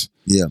 And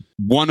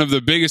one of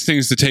the biggest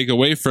things to take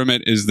away from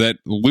it is that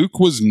Luke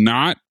was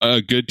not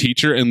a good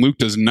teacher and Luke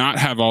does not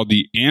have all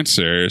the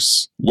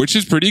answers, which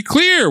is pretty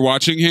clear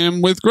watching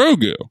him with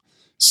Grogu.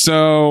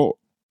 So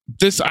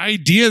this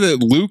idea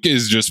that Luke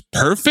is just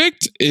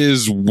perfect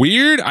is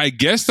weird. I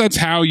guess that's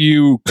how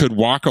you could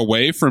walk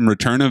away from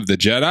Return of the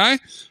Jedi.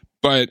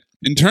 But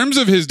in terms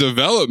of his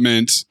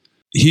development,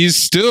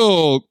 he's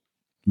still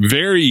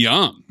very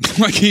young.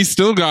 Like, he's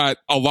still got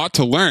a lot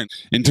to learn.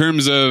 In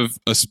terms of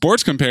a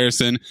sports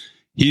comparison,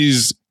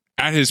 he's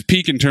at his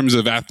peak in terms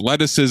of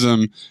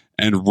athleticism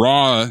and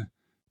raw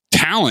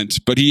talent,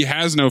 but he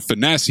has no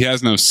finesse, he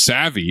has no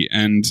savvy,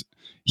 and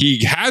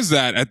he has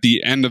that at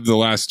the end of The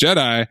Last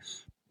Jedi,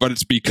 but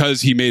it's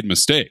because he made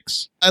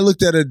mistakes. I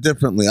looked at it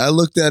differently. I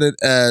looked at it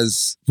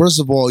as, first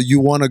of all, you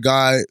want a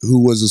guy who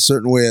was a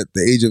certain way at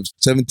the age of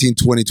 17,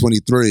 20,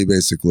 23,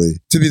 basically,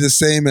 to be the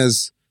same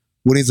as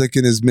when he's like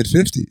in his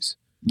mid-50s.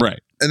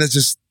 Right. And that's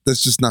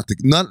just not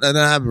that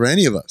happen for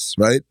any of us,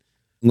 right?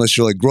 Unless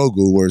you're like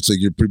Grogu, where it's like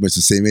you're pretty much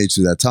the same age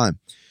to that time.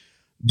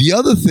 The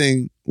other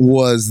thing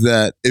was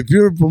that if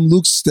you're from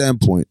Luke's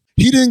standpoint,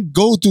 he didn't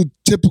go through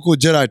typical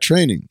Jedi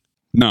training.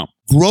 No.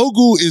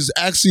 Grogu is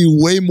actually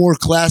way more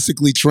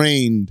classically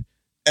trained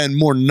and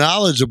more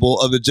knowledgeable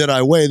of the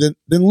Jedi way than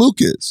Luke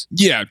is.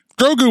 Yeah,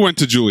 Grogu went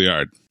to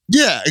Juilliard.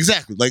 Yeah,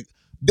 exactly. Like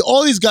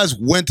all these guys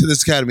went to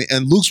this academy,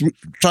 and Luke's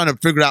trying to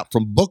figure it out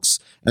from books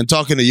and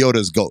talking to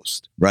Yoda's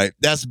ghost, right?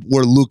 That's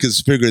where Luke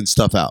is figuring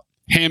stuff out.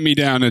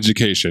 Hand-me-down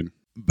education.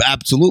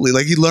 Absolutely.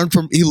 Like he learned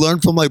from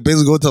like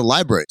basically going to the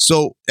library.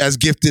 So as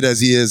gifted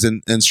as he is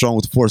and strong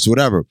with the Force,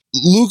 whatever,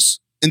 Luke's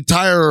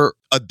entire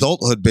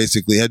adulthood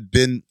basically had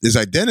been, his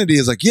identity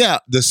is like, yeah,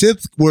 the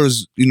Sith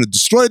was,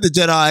 destroyed the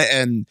Jedi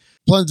and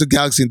plunged the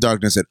galaxy in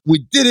darkness. And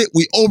we did it.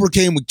 We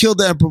overcame. We killed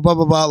the Emperor. Blah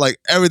blah blah. Like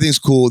everything's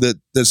cool. That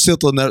the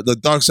Sith will the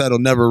dark side will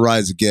never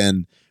rise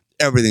again.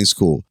 Everything's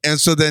cool. And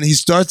so then he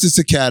starts this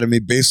academy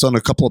based on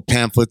a couple of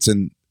pamphlets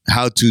and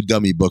how-to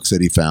dummy books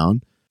that he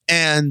found.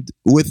 And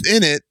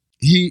within it,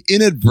 he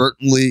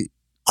inadvertently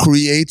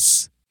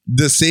creates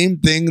the same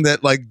thing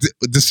that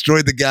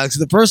destroyed the galaxy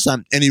the first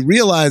time. And he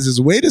realizes,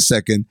 wait a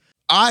second,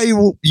 I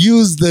will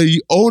use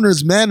the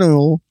owner's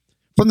manual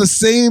from the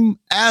same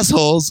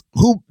assholes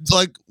who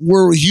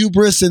were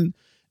hubris and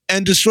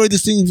destroyed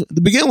this thing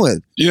to begin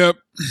with. Yep.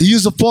 He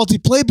used a faulty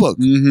playbook.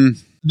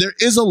 Mm-hmm. There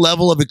is a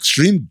level of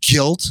extreme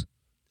guilt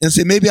and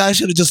say, maybe I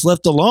should have just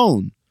left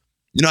alone.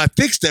 I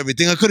fixed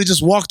everything. I could have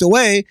just walked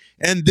away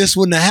and this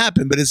wouldn't have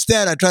happened. But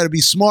instead, I try to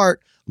be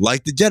smart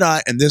like the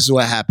Jedi, and this is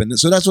what happened. And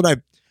so that's what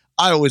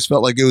I always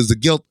felt like it was the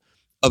guilt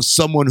of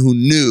someone who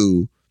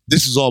knew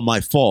this is all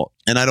my fault,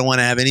 and I don't want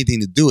to have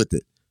anything to do with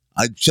it.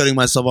 I'm shutting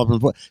myself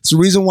up. It's the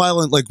reason why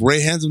when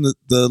Rey hands him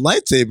the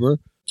lightsaber,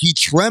 he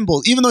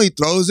trembles, even though he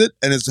throws it,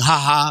 and it's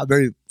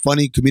very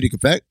funny comedic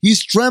effect.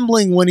 He's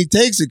trembling when he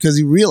takes it because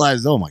he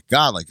realized, oh my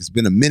God, it's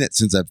been a minute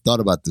since I've thought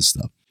about this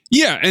stuff.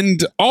 Yeah,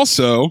 and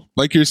also,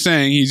 like you're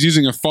saying, he's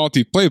using a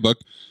faulty playbook.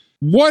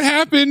 What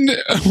happened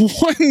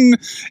when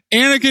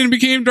Anakin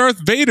became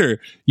Darth Vader?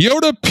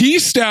 Yoda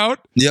pieced out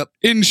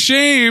in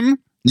shame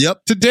to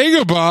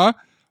Dagobah.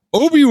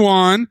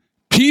 Obi-Wan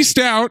pieced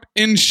out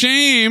in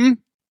shame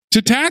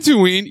to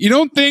Tatooine. You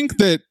don't think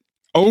that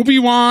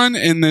Obi-Wan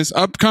in this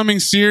upcoming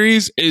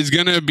series is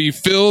going to be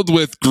filled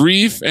with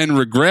grief and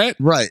regret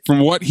from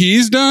what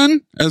he's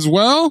done as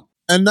well?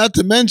 And not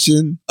to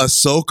mention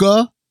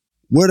Ahsoka.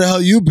 Where the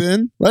hell you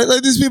been? Right?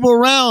 These people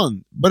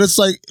around. But it's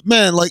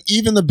man,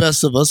 even the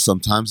best of us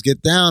sometimes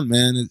get down,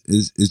 man.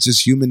 It's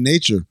just human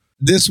nature.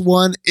 This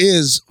one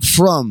is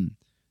from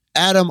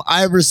Adam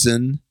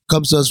Iverson.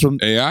 Comes to us from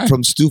AI?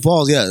 From Stu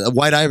Falls. Yeah,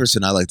 White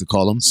Iverson, I like to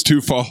call him. Stu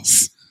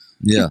Falls.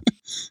 Yeah.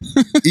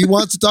 He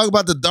wants to talk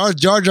about the Darth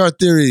Jar Jar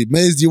theory.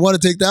 Maze, do you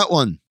want to take that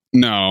one?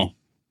 No.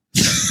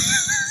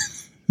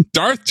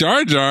 Darth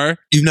Jar Jar?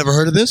 You've never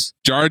heard of this?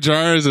 Jar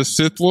Jar is a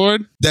Sith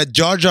Lord? That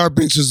Jar Jar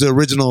Binks was the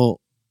original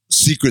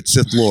secret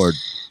Sith Lord.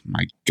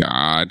 My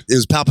God. It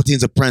was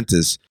Palpatine's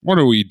apprentice. What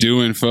are we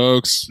doing,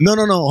 folks? No.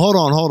 Hold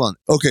on.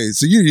 Okay,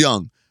 so you're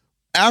young.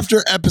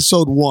 After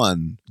episode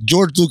 1,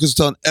 George Lucas was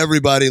telling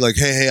everybody,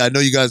 hey, I know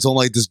you guys don't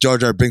like this Jar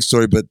Jar Binks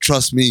story, but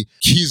trust me,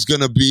 he's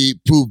going to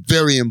prove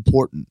very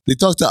important. They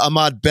talked to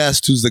Ahmad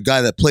Best, who's the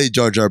guy that played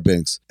Jar Jar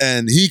Binks,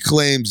 and he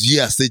claims,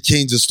 yes, they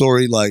changed the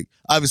story.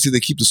 Obviously, they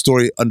keep the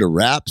story under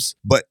wraps,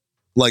 but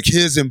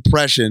his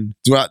impression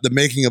throughout the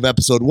making of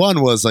episode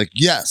 1 was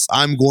yes,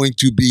 I'm going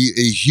to be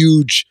a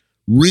huge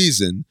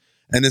reason.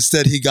 And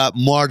instead he got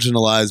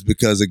marginalized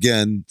because,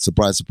 again,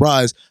 surprise,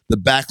 surprise, the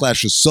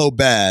backlash was so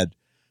bad,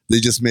 they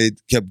just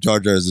kept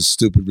Jar Jar as a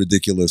stupid,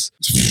 ridiculous.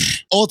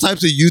 All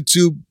types of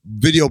YouTube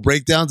video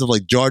breakdowns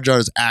of Jar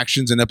Jar's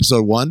actions in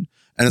episode 1.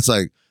 And it's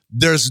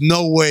there's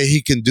no way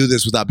he can do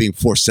this without being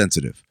force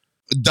sensitive.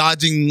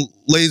 Dodging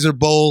laser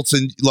bolts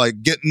and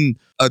getting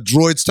a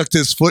droid stuck to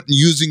his foot and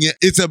using it.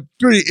 It's a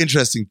pretty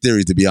interesting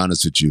theory, to be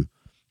honest with you.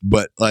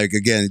 But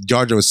again,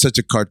 Jar Jar was such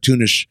a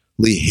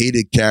cartoonishly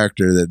hated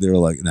character that they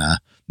were nah,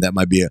 that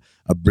might be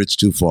a bridge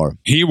too far.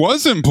 He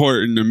was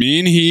important. I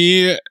mean,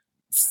 he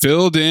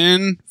filled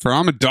in for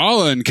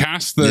Amidala and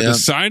cast the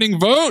deciding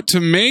vote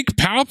to make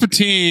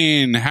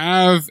Palpatine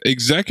have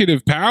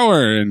executive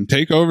power and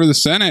take over the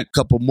Senate.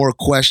 Couple more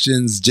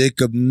questions.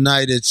 Jacob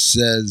Nidich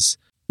says,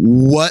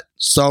 what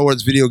Star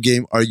Wars video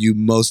game are you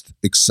most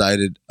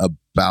excited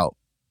about?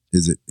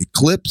 Is it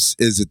Eclipse?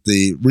 Is it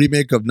the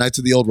remake of Knights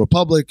of the Old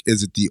Republic?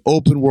 Is it the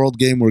open world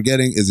game we're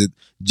getting? Is it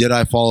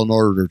Jedi Fallen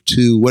Order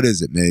 2? What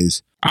is it,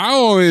 Maze? I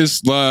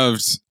always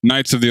loved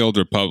Knights of the Old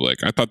Republic.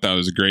 I thought that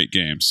was a great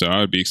game, so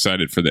I would be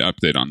excited for the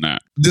update on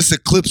that. This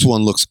Eclipse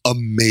one looks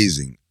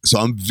amazing, so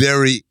I'm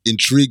very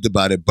intrigued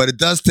about it. But it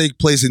does take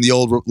place in the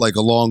old,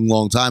 a long,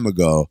 long time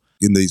ago,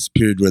 in this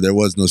period where there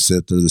was no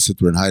Sith or the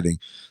Sith were in hiding.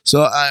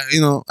 So, I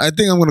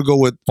think I'm going to go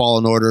with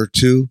Fallen Order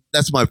 2.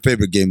 That's my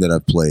favorite game that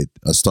I've played,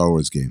 a Star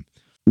Wars game.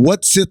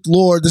 What Sith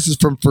Lord, this is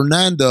from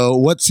Fernando,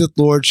 what Sith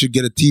Lord should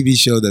get a TV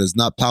show that is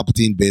not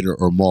Palpatine, Vader,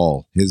 or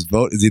Maul? His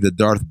vote is either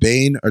Darth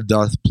Bane or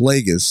Darth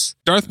Plagueis.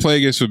 Darth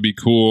Plagueis would be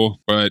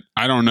cool, but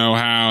I don't know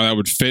how that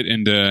would fit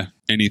into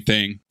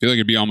anything. I feel like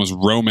it'd be almost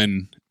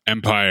Roman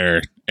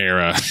Empire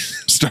era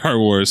Star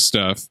Wars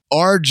stuff.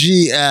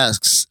 RG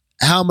asks,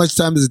 how much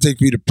time does it take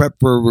for you to prep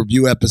for a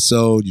review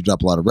episode? You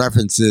drop a lot of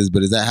references,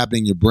 but is that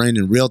happening in your brain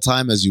in real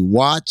time as you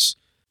watch?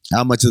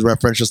 How much of the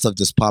referential stuff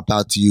just pop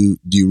out to you?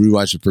 Do you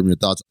rewatch it from your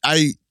thoughts?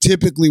 I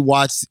typically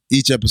watch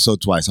each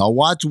episode twice. I'll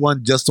watch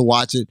one just to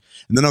watch it,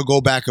 and then I'll go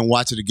back and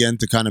watch it again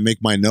to kind of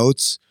make my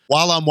notes.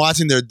 While I'm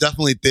watching, there are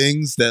definitely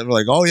things that are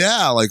like, oh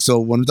yeah, like so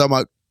when we're talking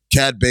about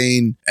Cad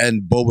Bane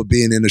and Boba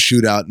being in a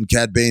shootout, and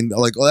Cad Bane,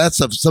 like, oh, that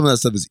stuff, some of that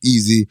stuff is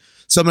easy.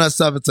 Some of that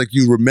stuff, it's like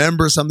you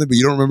remember something, but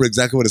you don't remember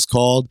exactly what it's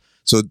called.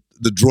 So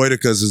the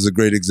Droidicas is a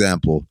great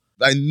example.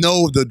 I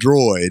know the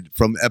droid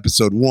from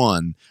episode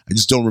 1. I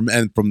just don't remember,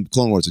 and from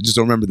Clone Wars, I just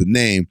don't remember the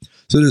name.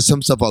 So there's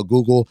some stuff I'll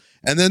Google,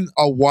 and then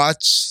I'll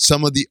watch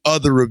some of the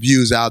other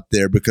reviews out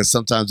there because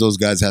sometimes those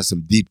guys have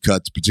some deep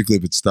cuts, particularly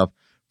if it's stuff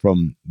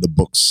from the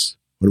books.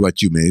 What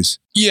about you, Maze?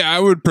 Yeah, I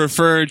would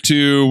prefer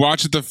to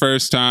watch it the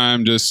first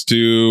time just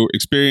to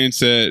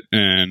experience it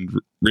and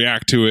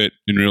react to it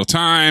in real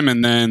time.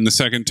 And then the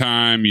second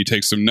time you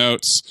take some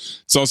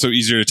notes. It's also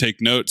easier to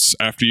take notes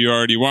after you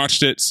already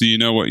watched it, so you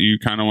know what you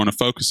kind of want to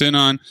focus in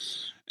on.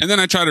 And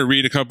then I try to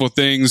read a couple of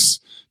things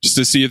just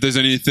to see if there's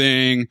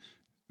anything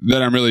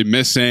that I'm really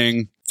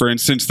missing. For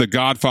instance, the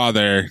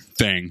Godfather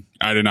thing,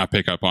 I did not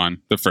pick up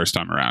on the first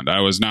time around.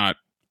 I was not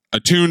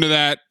attuned to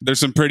that. There's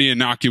some pretty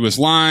innocuous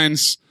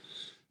lines.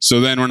 So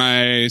then when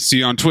I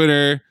see on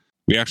Twitter,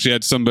 we actually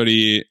had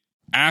somebody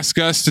ask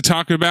us to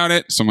talk about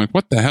it. So I'm like,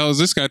 what the hell is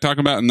this guy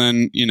talking about? And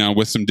then,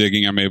 with some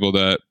digging, I'm able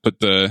to put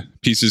the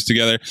pieces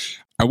together.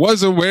 I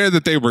was aware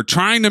that they were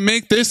trying to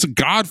make this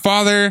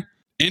Godfather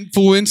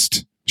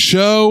influenced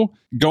show,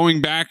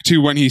 going back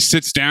to when he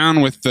sits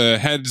down with the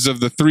heads of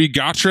the 3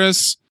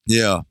 Gotras.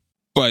 Yeah.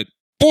 But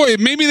boy,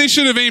 maybe they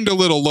should have aimed a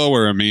little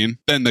lower,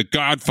 than the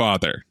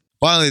Godfather.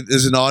 Finally,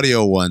 there's an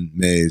audio one,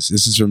 Maze.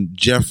 This is from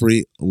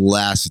Jeffrey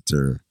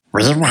Lasseter.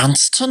 We want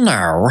to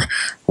know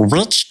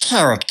which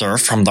character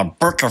from the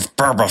Book of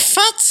Boba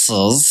Fett's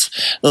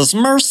is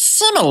most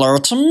similar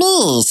to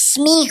me,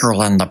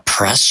 Smeagol and the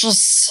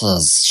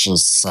Preciouses, she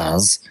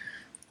says.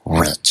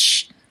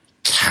 Which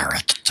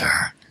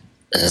character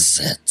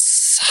is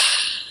it?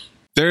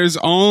 There's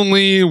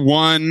only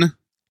one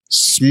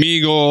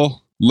Smeagol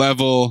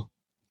level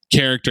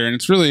character, and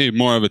it's really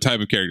more of a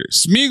type of character.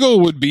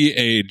 Smeagol would be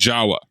a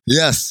Jawa.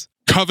 Yes.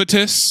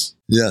 Covetous.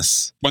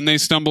 Yes. When they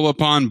stumble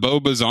upon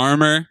Boba's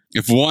armor,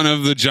 if one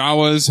of the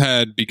Jawas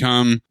had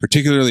become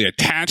particularly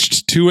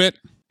attached to it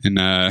in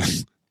a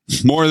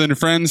more than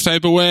friends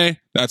type of way,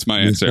 that's my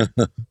answer.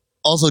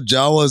 Also,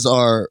 Jawas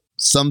are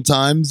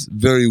sometimes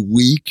very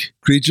weak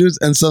creatures,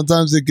 and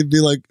sometimes they could be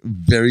like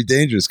very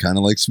dangerous, kind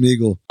of like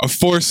Smeagol. A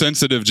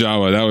Force-sensitive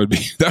Jawa,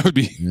 that would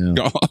be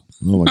yeah.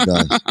 Oh my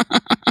gosh.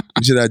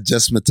 We should have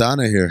Jess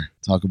Matana here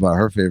talk about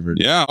her favorite.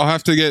 Yeah, I'll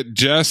have to get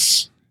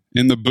Jess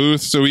in the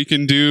booth so we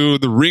can do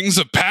the Rings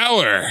of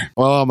Power.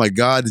 Oh my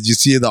God, did you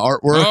see the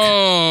artwork?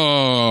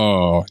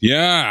 Oh,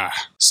 yeah.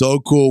 So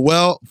cool.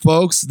 Well,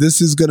 folks,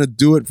 this is going to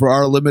do it for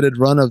our limited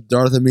run of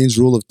Darth Amin's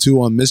Rule of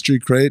 2 on Mystery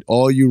Crate.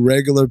 All you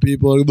regular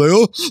people are like,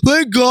 oh,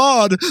 thank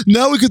God.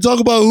 Now we can talk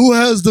about who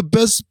has the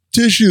best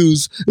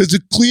tissues. Is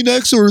it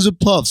Kleenex or is it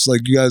Puffs?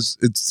 Like, you guys,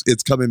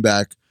 it's coming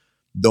back.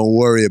 Don't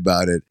worry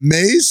about it.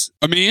 Maze?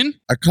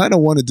 I kind of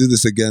want to do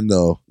this again,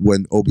 though,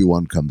 when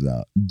Obi-Wan comes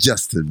out.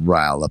 Just to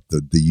rile up the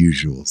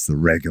usuals, the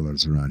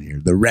regulars around here.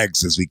 The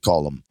regs, as we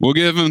call them. We'll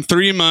give them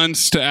 3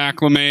 months to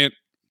acclimate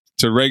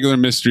to regular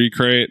Mystery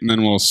Crate, and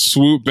then we'll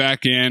swoop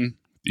back in.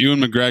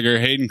 Ewan McGregor,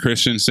 Hayden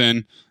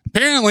Christensen,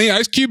 apparently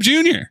Ice Cube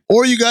Jr.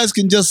 Or you guys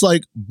can just,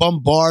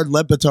 bombard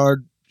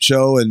Lepetard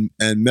Show and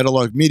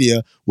Metalark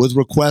Media with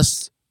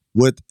requests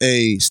with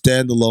a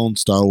standalone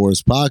Star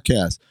Wars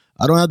podcast.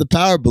 I don't have the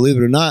power, believe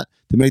it or not,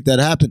 to make that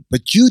happen.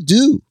 But you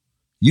do.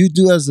 You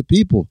do as the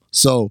people.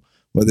 So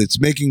whether it's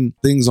making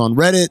things on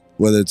Reddit,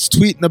 whether it's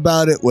tweeting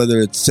about it, whether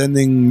it's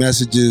sending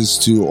messages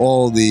to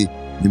all the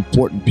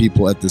important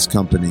people at this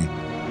company,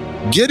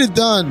 get it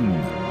done.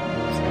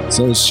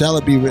 So shall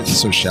it be written,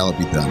 so shall it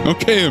be done.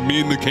 Okay,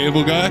 Amin the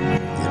cable guy.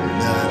 Get it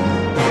done.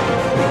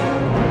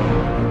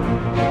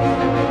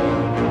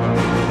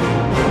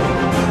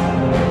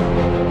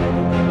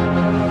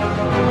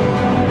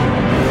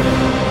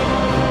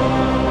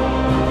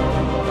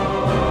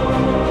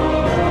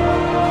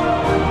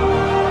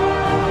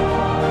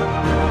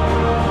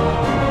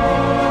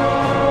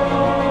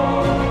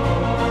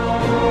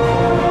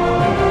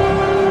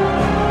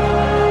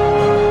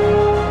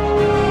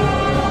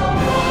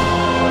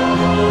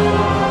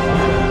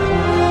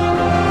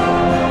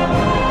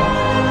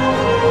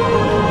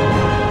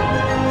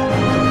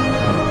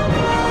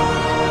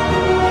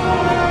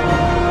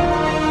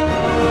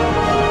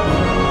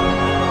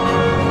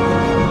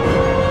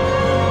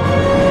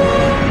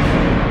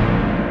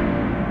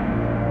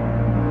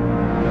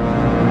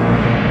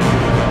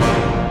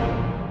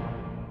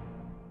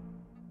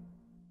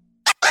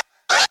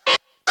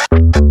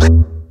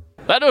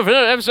 For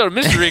another episode of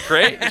Mystery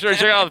Crate. Be sure to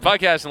check out the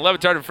podcast and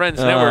Levitard and Friends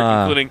Network,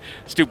 including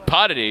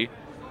Stupidity.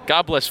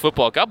 God bless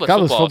football. God bless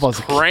football is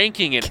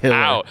cranking it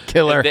out.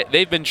 Killer.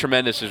 They've been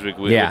tremendous this week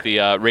with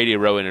the Radio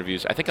Row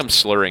interviews. I think I'm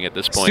slurring at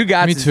this point. Stu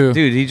Gatz, me too.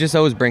 Dude, he just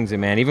always brings it,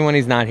 man. Even when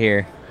he's not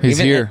here. He's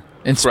here.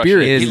 In crushing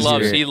spirit. it. He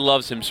He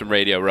loves him some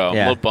Radio Row. I'm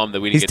Yeah. a little bummed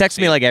that we He's didn't get to texting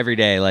see me it. like every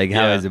day, like,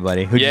 how is it,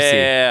 buddy? Who'd you see?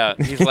 Yeah,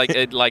 he's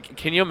like,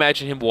 can you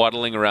imagine him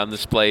waddling around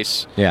this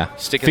place? Yeah.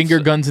 Sticking Finger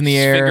guns in the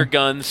air. Finger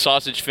guns,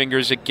 sausage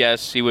fingers at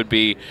guests. He would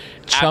be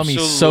Chummy,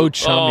 absolute- so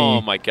chummy.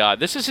 Oh my God,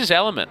 this is his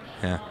element.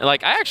 Yeah. And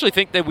like, I actually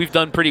think that we've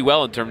done pretty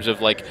well in terms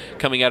of like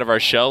coming out of our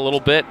shell a little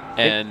bit,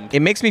 and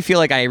It makes me feel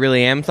like I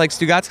really am like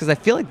Stugatz because I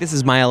feel like this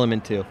is my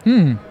element too.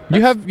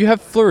 You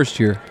have flourished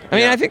here. I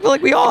mean, I think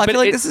like we all. I But feel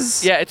like it- this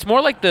is. yeah, it's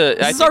more like the.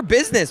 This is our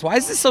business. Why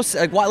is this so?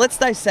 Like, why? Let's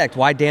dissect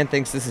why Dan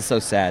thinks this is so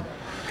sad.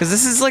 Because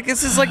this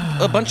is like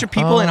a bunch of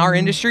people in our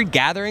industry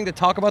gathering to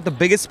talk about the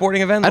biggest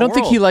sporting event in the I don't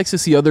world. think he likes to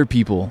see other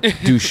people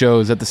do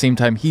shows at the same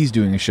time he's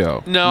doing a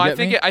show. No, You I get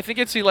think me? I think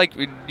it's like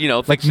Like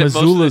thinks that most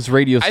of Missoula's the-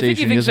 radio I think he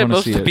station, he thinks doesn't that wanna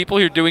most see of the it. people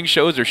who are doing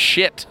shows are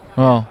shit.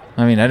 Well,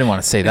 I mean, I didn't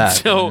want to say that.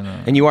 So-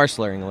 And you are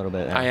slurring a little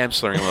bit. I am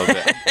slurring a little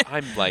bit.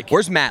 I'm like,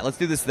 Where's Matt? Let's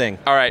do this thing.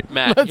 all right,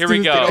 Matt. Let's here do we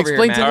this go. thing.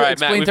 Explain to all the- right,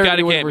 Matt. explain We've to got a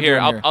everybody game what here.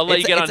 we're doing I'll let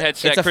you get on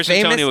headset. Chris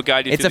and Tony will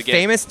guide you It's through a the game.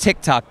 famous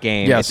TikTok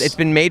game. Yes. It's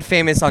been made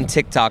famous on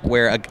TikTok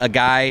where a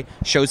guy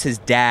shows his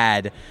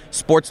dad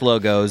sports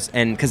logos,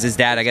 and because his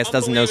dad, I guess,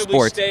 doesn't know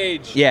sports.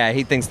 Staged. Yeah,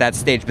 he thinks that's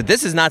staged, but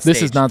this is not staged.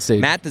 This is not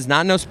staged. Matt does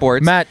not know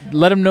sports. Matt,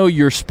 let him know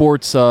your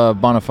sports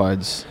bona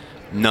fides.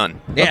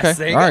 None. Yes,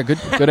 there Okay. you All go.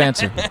 right. Good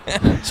answer.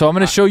 So I'm going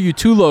to show you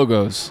two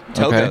logos.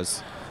 Okay?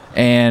 Togos.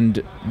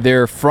 And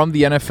they're from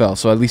the NFL,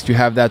 so at least you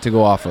have that to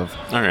go off of.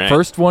 All right.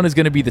 First one is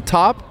going to be the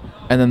top,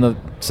 and then the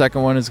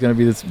second one is going to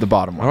be the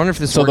bottom one. I wonder if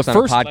this so works the on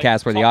first, a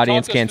podcast where the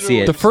audience can't see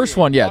it. The first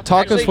one, yeah.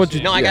 Talk us what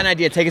you. No, I got an yeah.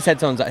 idea. Take his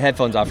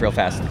headphones off real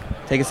fast.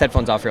 Take his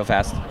headphones off real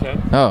fast.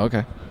 Oh,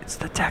 okay. It's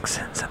the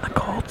Texans and the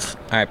Colts.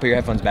 All right, put your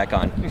headphones back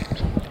on.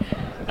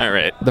 All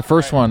right. The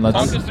first one, let's.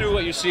 Talk us through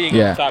what you're seeing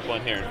Yeah. in the top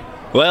one here.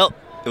 Well,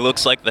 it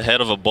looks like the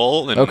head of a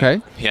bull, and Okay.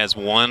 he has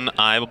one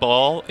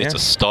eyeball. It's Yeah. a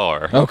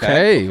star.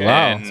 Okay,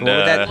 wow. And, So what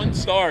would that- One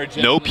star.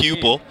 no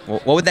pupil.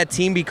 What would that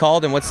team be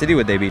called, and what city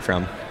would they be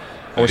from?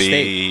 Or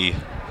state?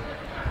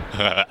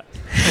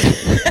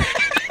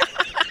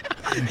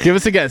 Give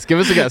us a guess.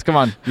 Come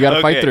on. You got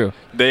to fight Okay. through.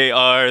 They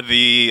are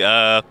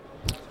the.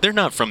 They're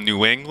not from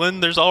New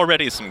England. There's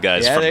already some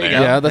guys Yeah, from there you there.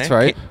 go. Yeah, that's Okay.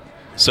 right.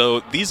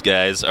 So these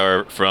guys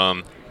are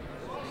from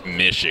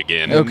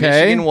Michigan. Okay.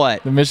 Michigan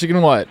what? The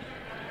Michigan what?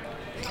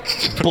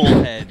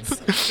 Bullheads.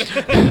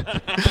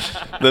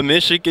 The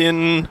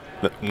Michigan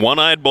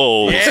One-Eyed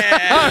Bulls.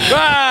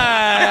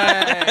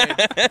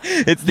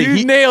 It's the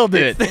You nailed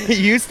it. it's the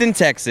Houston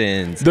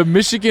Texans. The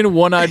Michigan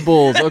One-Eyed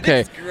Bulls.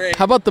 Okay. great.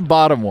 How about the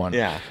bottom one?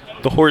 Yeah.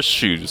 The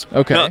Horseshoes.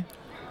 Okay. No, All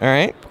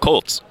right.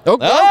 Colts.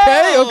 Okay.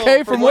 Oh,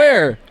 Okay. From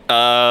where?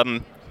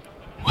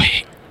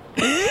 Wait.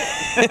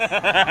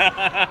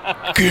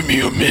 Give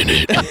me a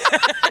minute.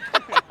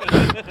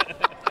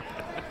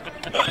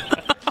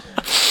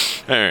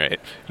 All right.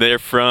 They're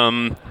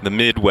from the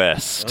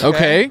Midwest.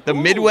 Okay. The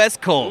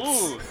Midwest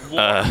Colts.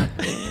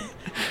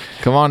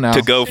 Come on now.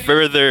 To go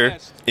further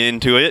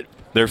into it,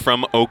 they're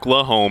from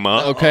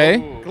Oklahoma. Okay.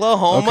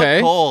 Oklahoma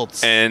Okay.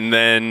 Colts. And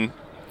then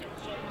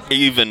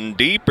even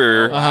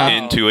deeper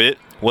into it,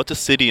 what's a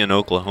city in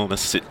Oklahoma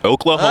City?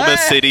 Oklahoma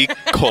City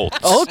Colts.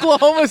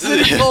 Oklahoma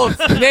City Colts.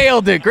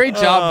 Nailed it. Great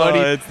job, buddy.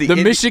 it's the The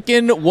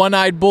Michigan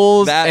One-Eyed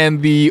Bulls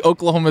and the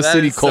Oklahoma That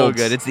City is Colts.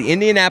 so good. It's the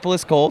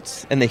Indianapolis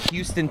Colts and the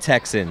Houston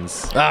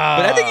Texans. But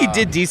I think you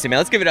did decent, man.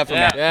 Let's give it up for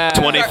Matt. Yeah.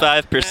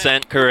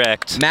 25%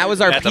 correct. Matt was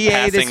our That's PA a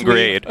passing this week.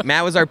 grade.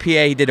 Matt was our PA.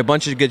 He did a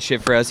bunch of good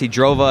shit for us. He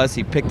drove us.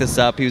 He picked us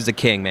up. He was the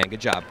king, man.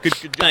 Good job. Good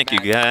job. Thank you,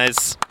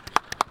 guys.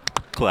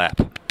 Clap.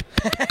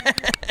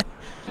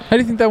 How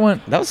do you think that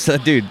went? That was,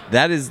 dude.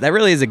 That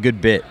really is a good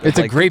bit. It's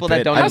a great people that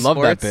bit. don't I know love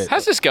that sports, bit.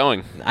 How's this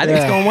going? I think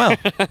it's going well.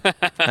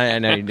 I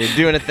know you're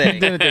doing a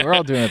thing. We're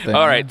all doing a thing.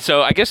 All right,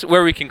 so I guess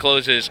where we can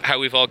close is how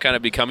we've all kind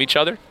of become each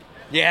other.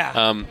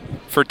 Yeah.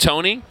 For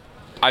Tony,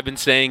 I've been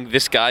saying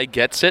this guy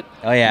gets it.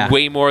 Oh, yeah.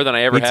 Way more than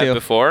I ever Me had too.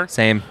 before.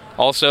 Same.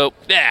 Also,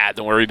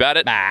 don't worry about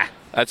it. Bah.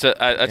 That's a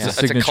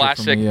Signature for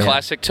classic me, yeah.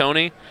 classic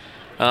Tony.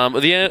 Are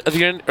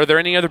there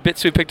any other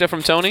bits we picked up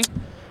from Tony?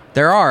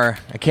 There are.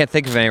 I can't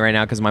think of any right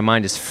now because my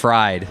mind is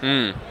fried.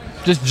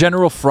 Just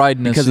general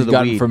friedness Because you've of the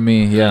gotten weed. from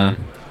me. Yeah.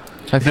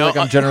 I feel like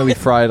I'm generally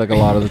fried like a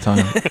lot of the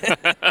time.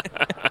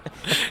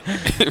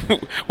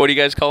 What do you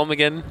guys call them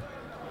again?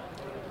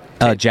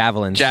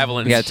 Javelins.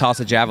 Javelins. You got to toss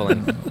a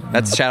javelin.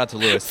 That's shout out to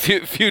Lewis.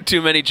 Few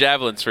too many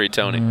javelins for you,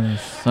 Tony.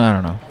 I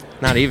don't know.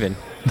 Not even.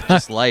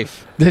 Just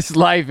life. This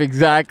life,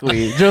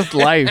 exactly. Just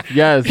life,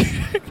 yes.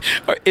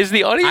 Is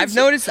the audience? I've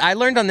noticed. I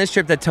learned on this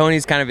trip that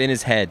Tony's kind of in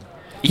his head.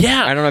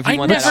 Yeah. I don't know if you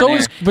want never, that on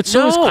there. But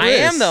so is No, Chris. I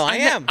am though. I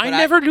am. I but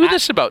never knew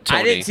this about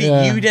Tony. I didn't see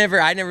Yeah. you.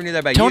 I never knew that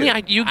about Tony, you.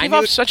 you give knew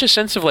off such a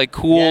sense of like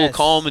cool, Yes.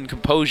 calm, and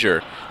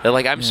composure that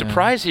like I'm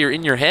surprised you're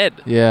in your head.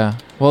 Yeah.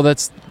 Well,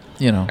 that's,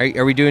 you know.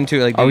 Are we doing too?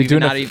 Like, Are we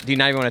doing not, a- do you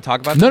not even want to talk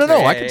about? No, this? no,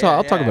 no. Yeah, I can yeah, talk.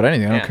 I'll yeah, talk about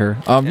anything. I don't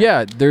care.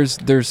 Yeah.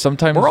 There's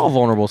sometimes. We're all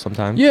vulnerable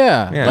sometimes.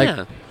 Yeah. Yeah. Like,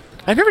 Yeah.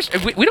 I've never.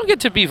 We don't get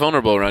to be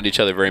vulnerable around each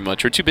other very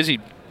much. We're too busy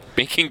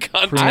making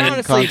content. I Playing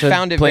honestly content,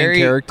 found it playing very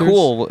characters.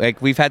 cool.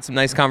 Like we've had some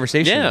nice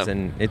conversations, Yeah.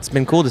 and it's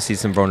been cool to see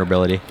some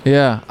vulnerability.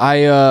 yeah.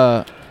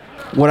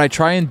 what I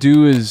try and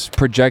do is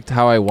project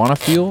how I want to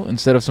feel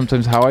instead of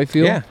sometimes how I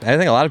feel. Yeah, I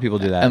think a lot of people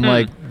do that. And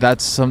like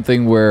that's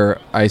something where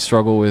I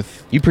struggle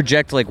with. You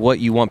project like what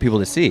you want people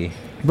to see.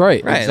 Right.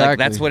 Exactly. Like,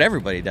 that's what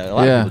everybody does. A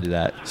lot of people do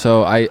that.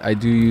 So I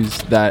do use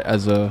that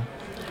as a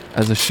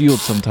shield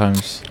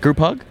sometimes. Group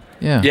hug?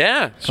 Yeah.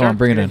 Yeah. Come on,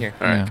 bring it in Here.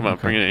 All right, come on,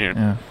 bring it in here.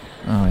 Yeah.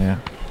 Oh yeah.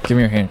 Give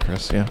me your hand,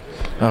 Chris. Yeah.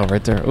 Oh,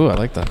 right there. Ooh, I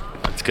like that.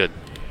 It's good.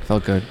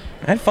 Felt good.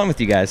 I had fun with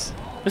you guys.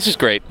 This is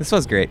great. This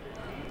was great.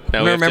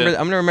 Now I'm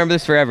gonna remember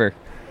this forever.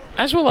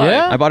 As will I.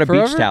 Yeah? I bought a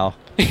Forever? beach towel.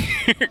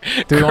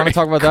 Do we want to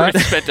talk about that?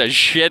 Chris spent a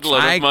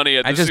shitload of money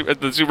at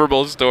the Super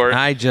Bowl store.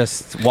 I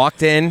just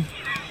walked in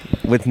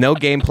with no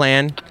game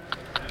plan.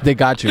 They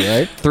got you,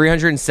 right?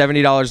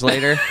 $370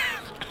 later.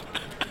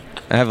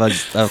 I have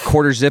a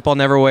quarter zip I'll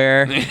never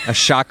wear, a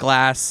shot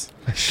glass.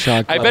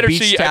 I better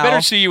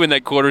see you in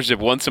that quarter zip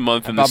once a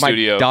month in the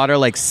studio. My daughter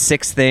like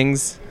 6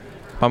 things.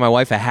 Bought my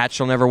wife a hat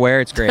she'll never wear.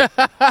 It's great.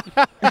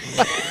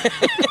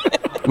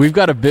 We've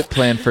got a bit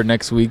planned for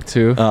next week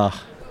too.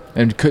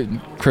 And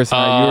Chris and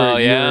I,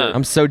 you were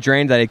I'm so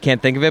drained that I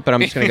can't think of it, but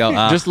I'm just gonna go.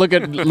 Just look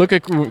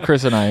at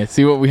Chris and I.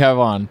 See what we have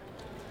on.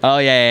 Oh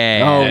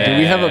yeah. Do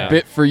we have a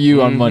bit for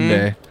you on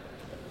Monday?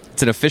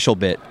 It's an official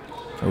bit.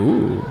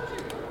 Ooh.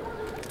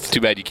 It's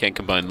too bad you can't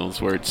combine those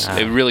words.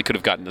 It really could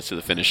have gotten us to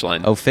the finish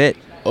line. Oh, fit.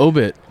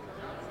 Obit.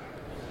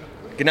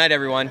 Good night,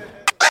 everyone.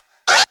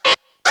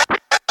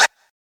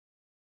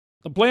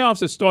 The playoffs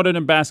have started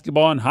in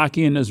basketball and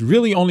hockey, and there's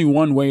really only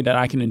one way that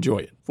I can enjoy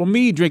it. For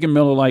me, drinking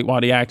Miller Lite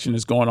while the action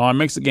is going on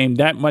makes the game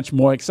that much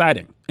more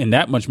exciting and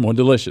that much more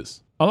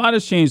delicious. A lot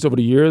has changed over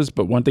the years,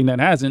 but one thing that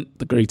hasn't,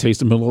 the great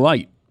taste of Miller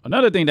Lite.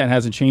 Another thing that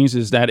hasn't changed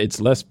is that it's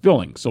less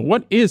filling. So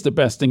what is the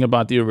best thing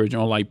about the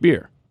original light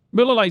beer?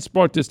 Miller Lite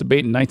sparked this debate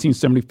in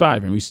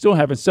 1975, and we still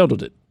haven't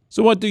settled it.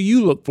 So what do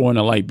you look for in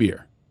a light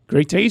beer?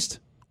 Great taste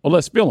or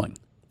less filling?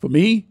 For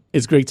me,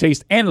 it's great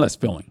taste and less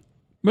filling.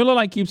 Miller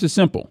Lite keeps it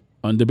simple.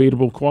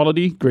 Undebatable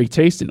quality, great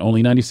taste, and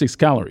only 96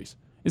 calories.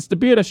 It's the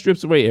beer that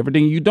strips away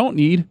everything you don't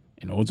need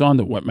and holds on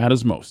to what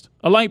matters most.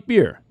 A light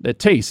beer that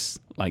tastes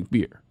like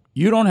beer.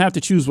 You don't have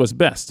to choose what's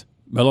best.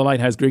 Miller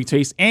Lite has great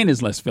taste and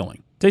is less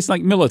filling. Tastes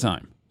like Miller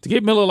time. To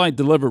get Miller Lite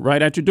delivered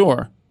right at your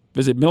door,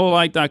 visit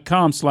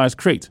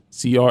MillerLite.com/crate,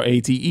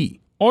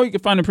 C-R-A-T-E. Or you can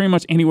find it pretty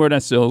much anywhere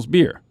that sells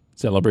beer.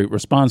 Celebrate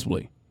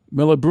responsibly.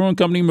 Miller Brewing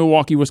Company,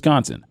 Milwaukee,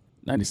 Wisconsin.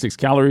 96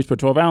 calories per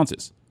 12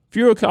 ounces.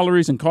 Fewer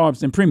calories and carbs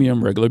than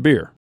premium regular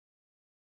beer.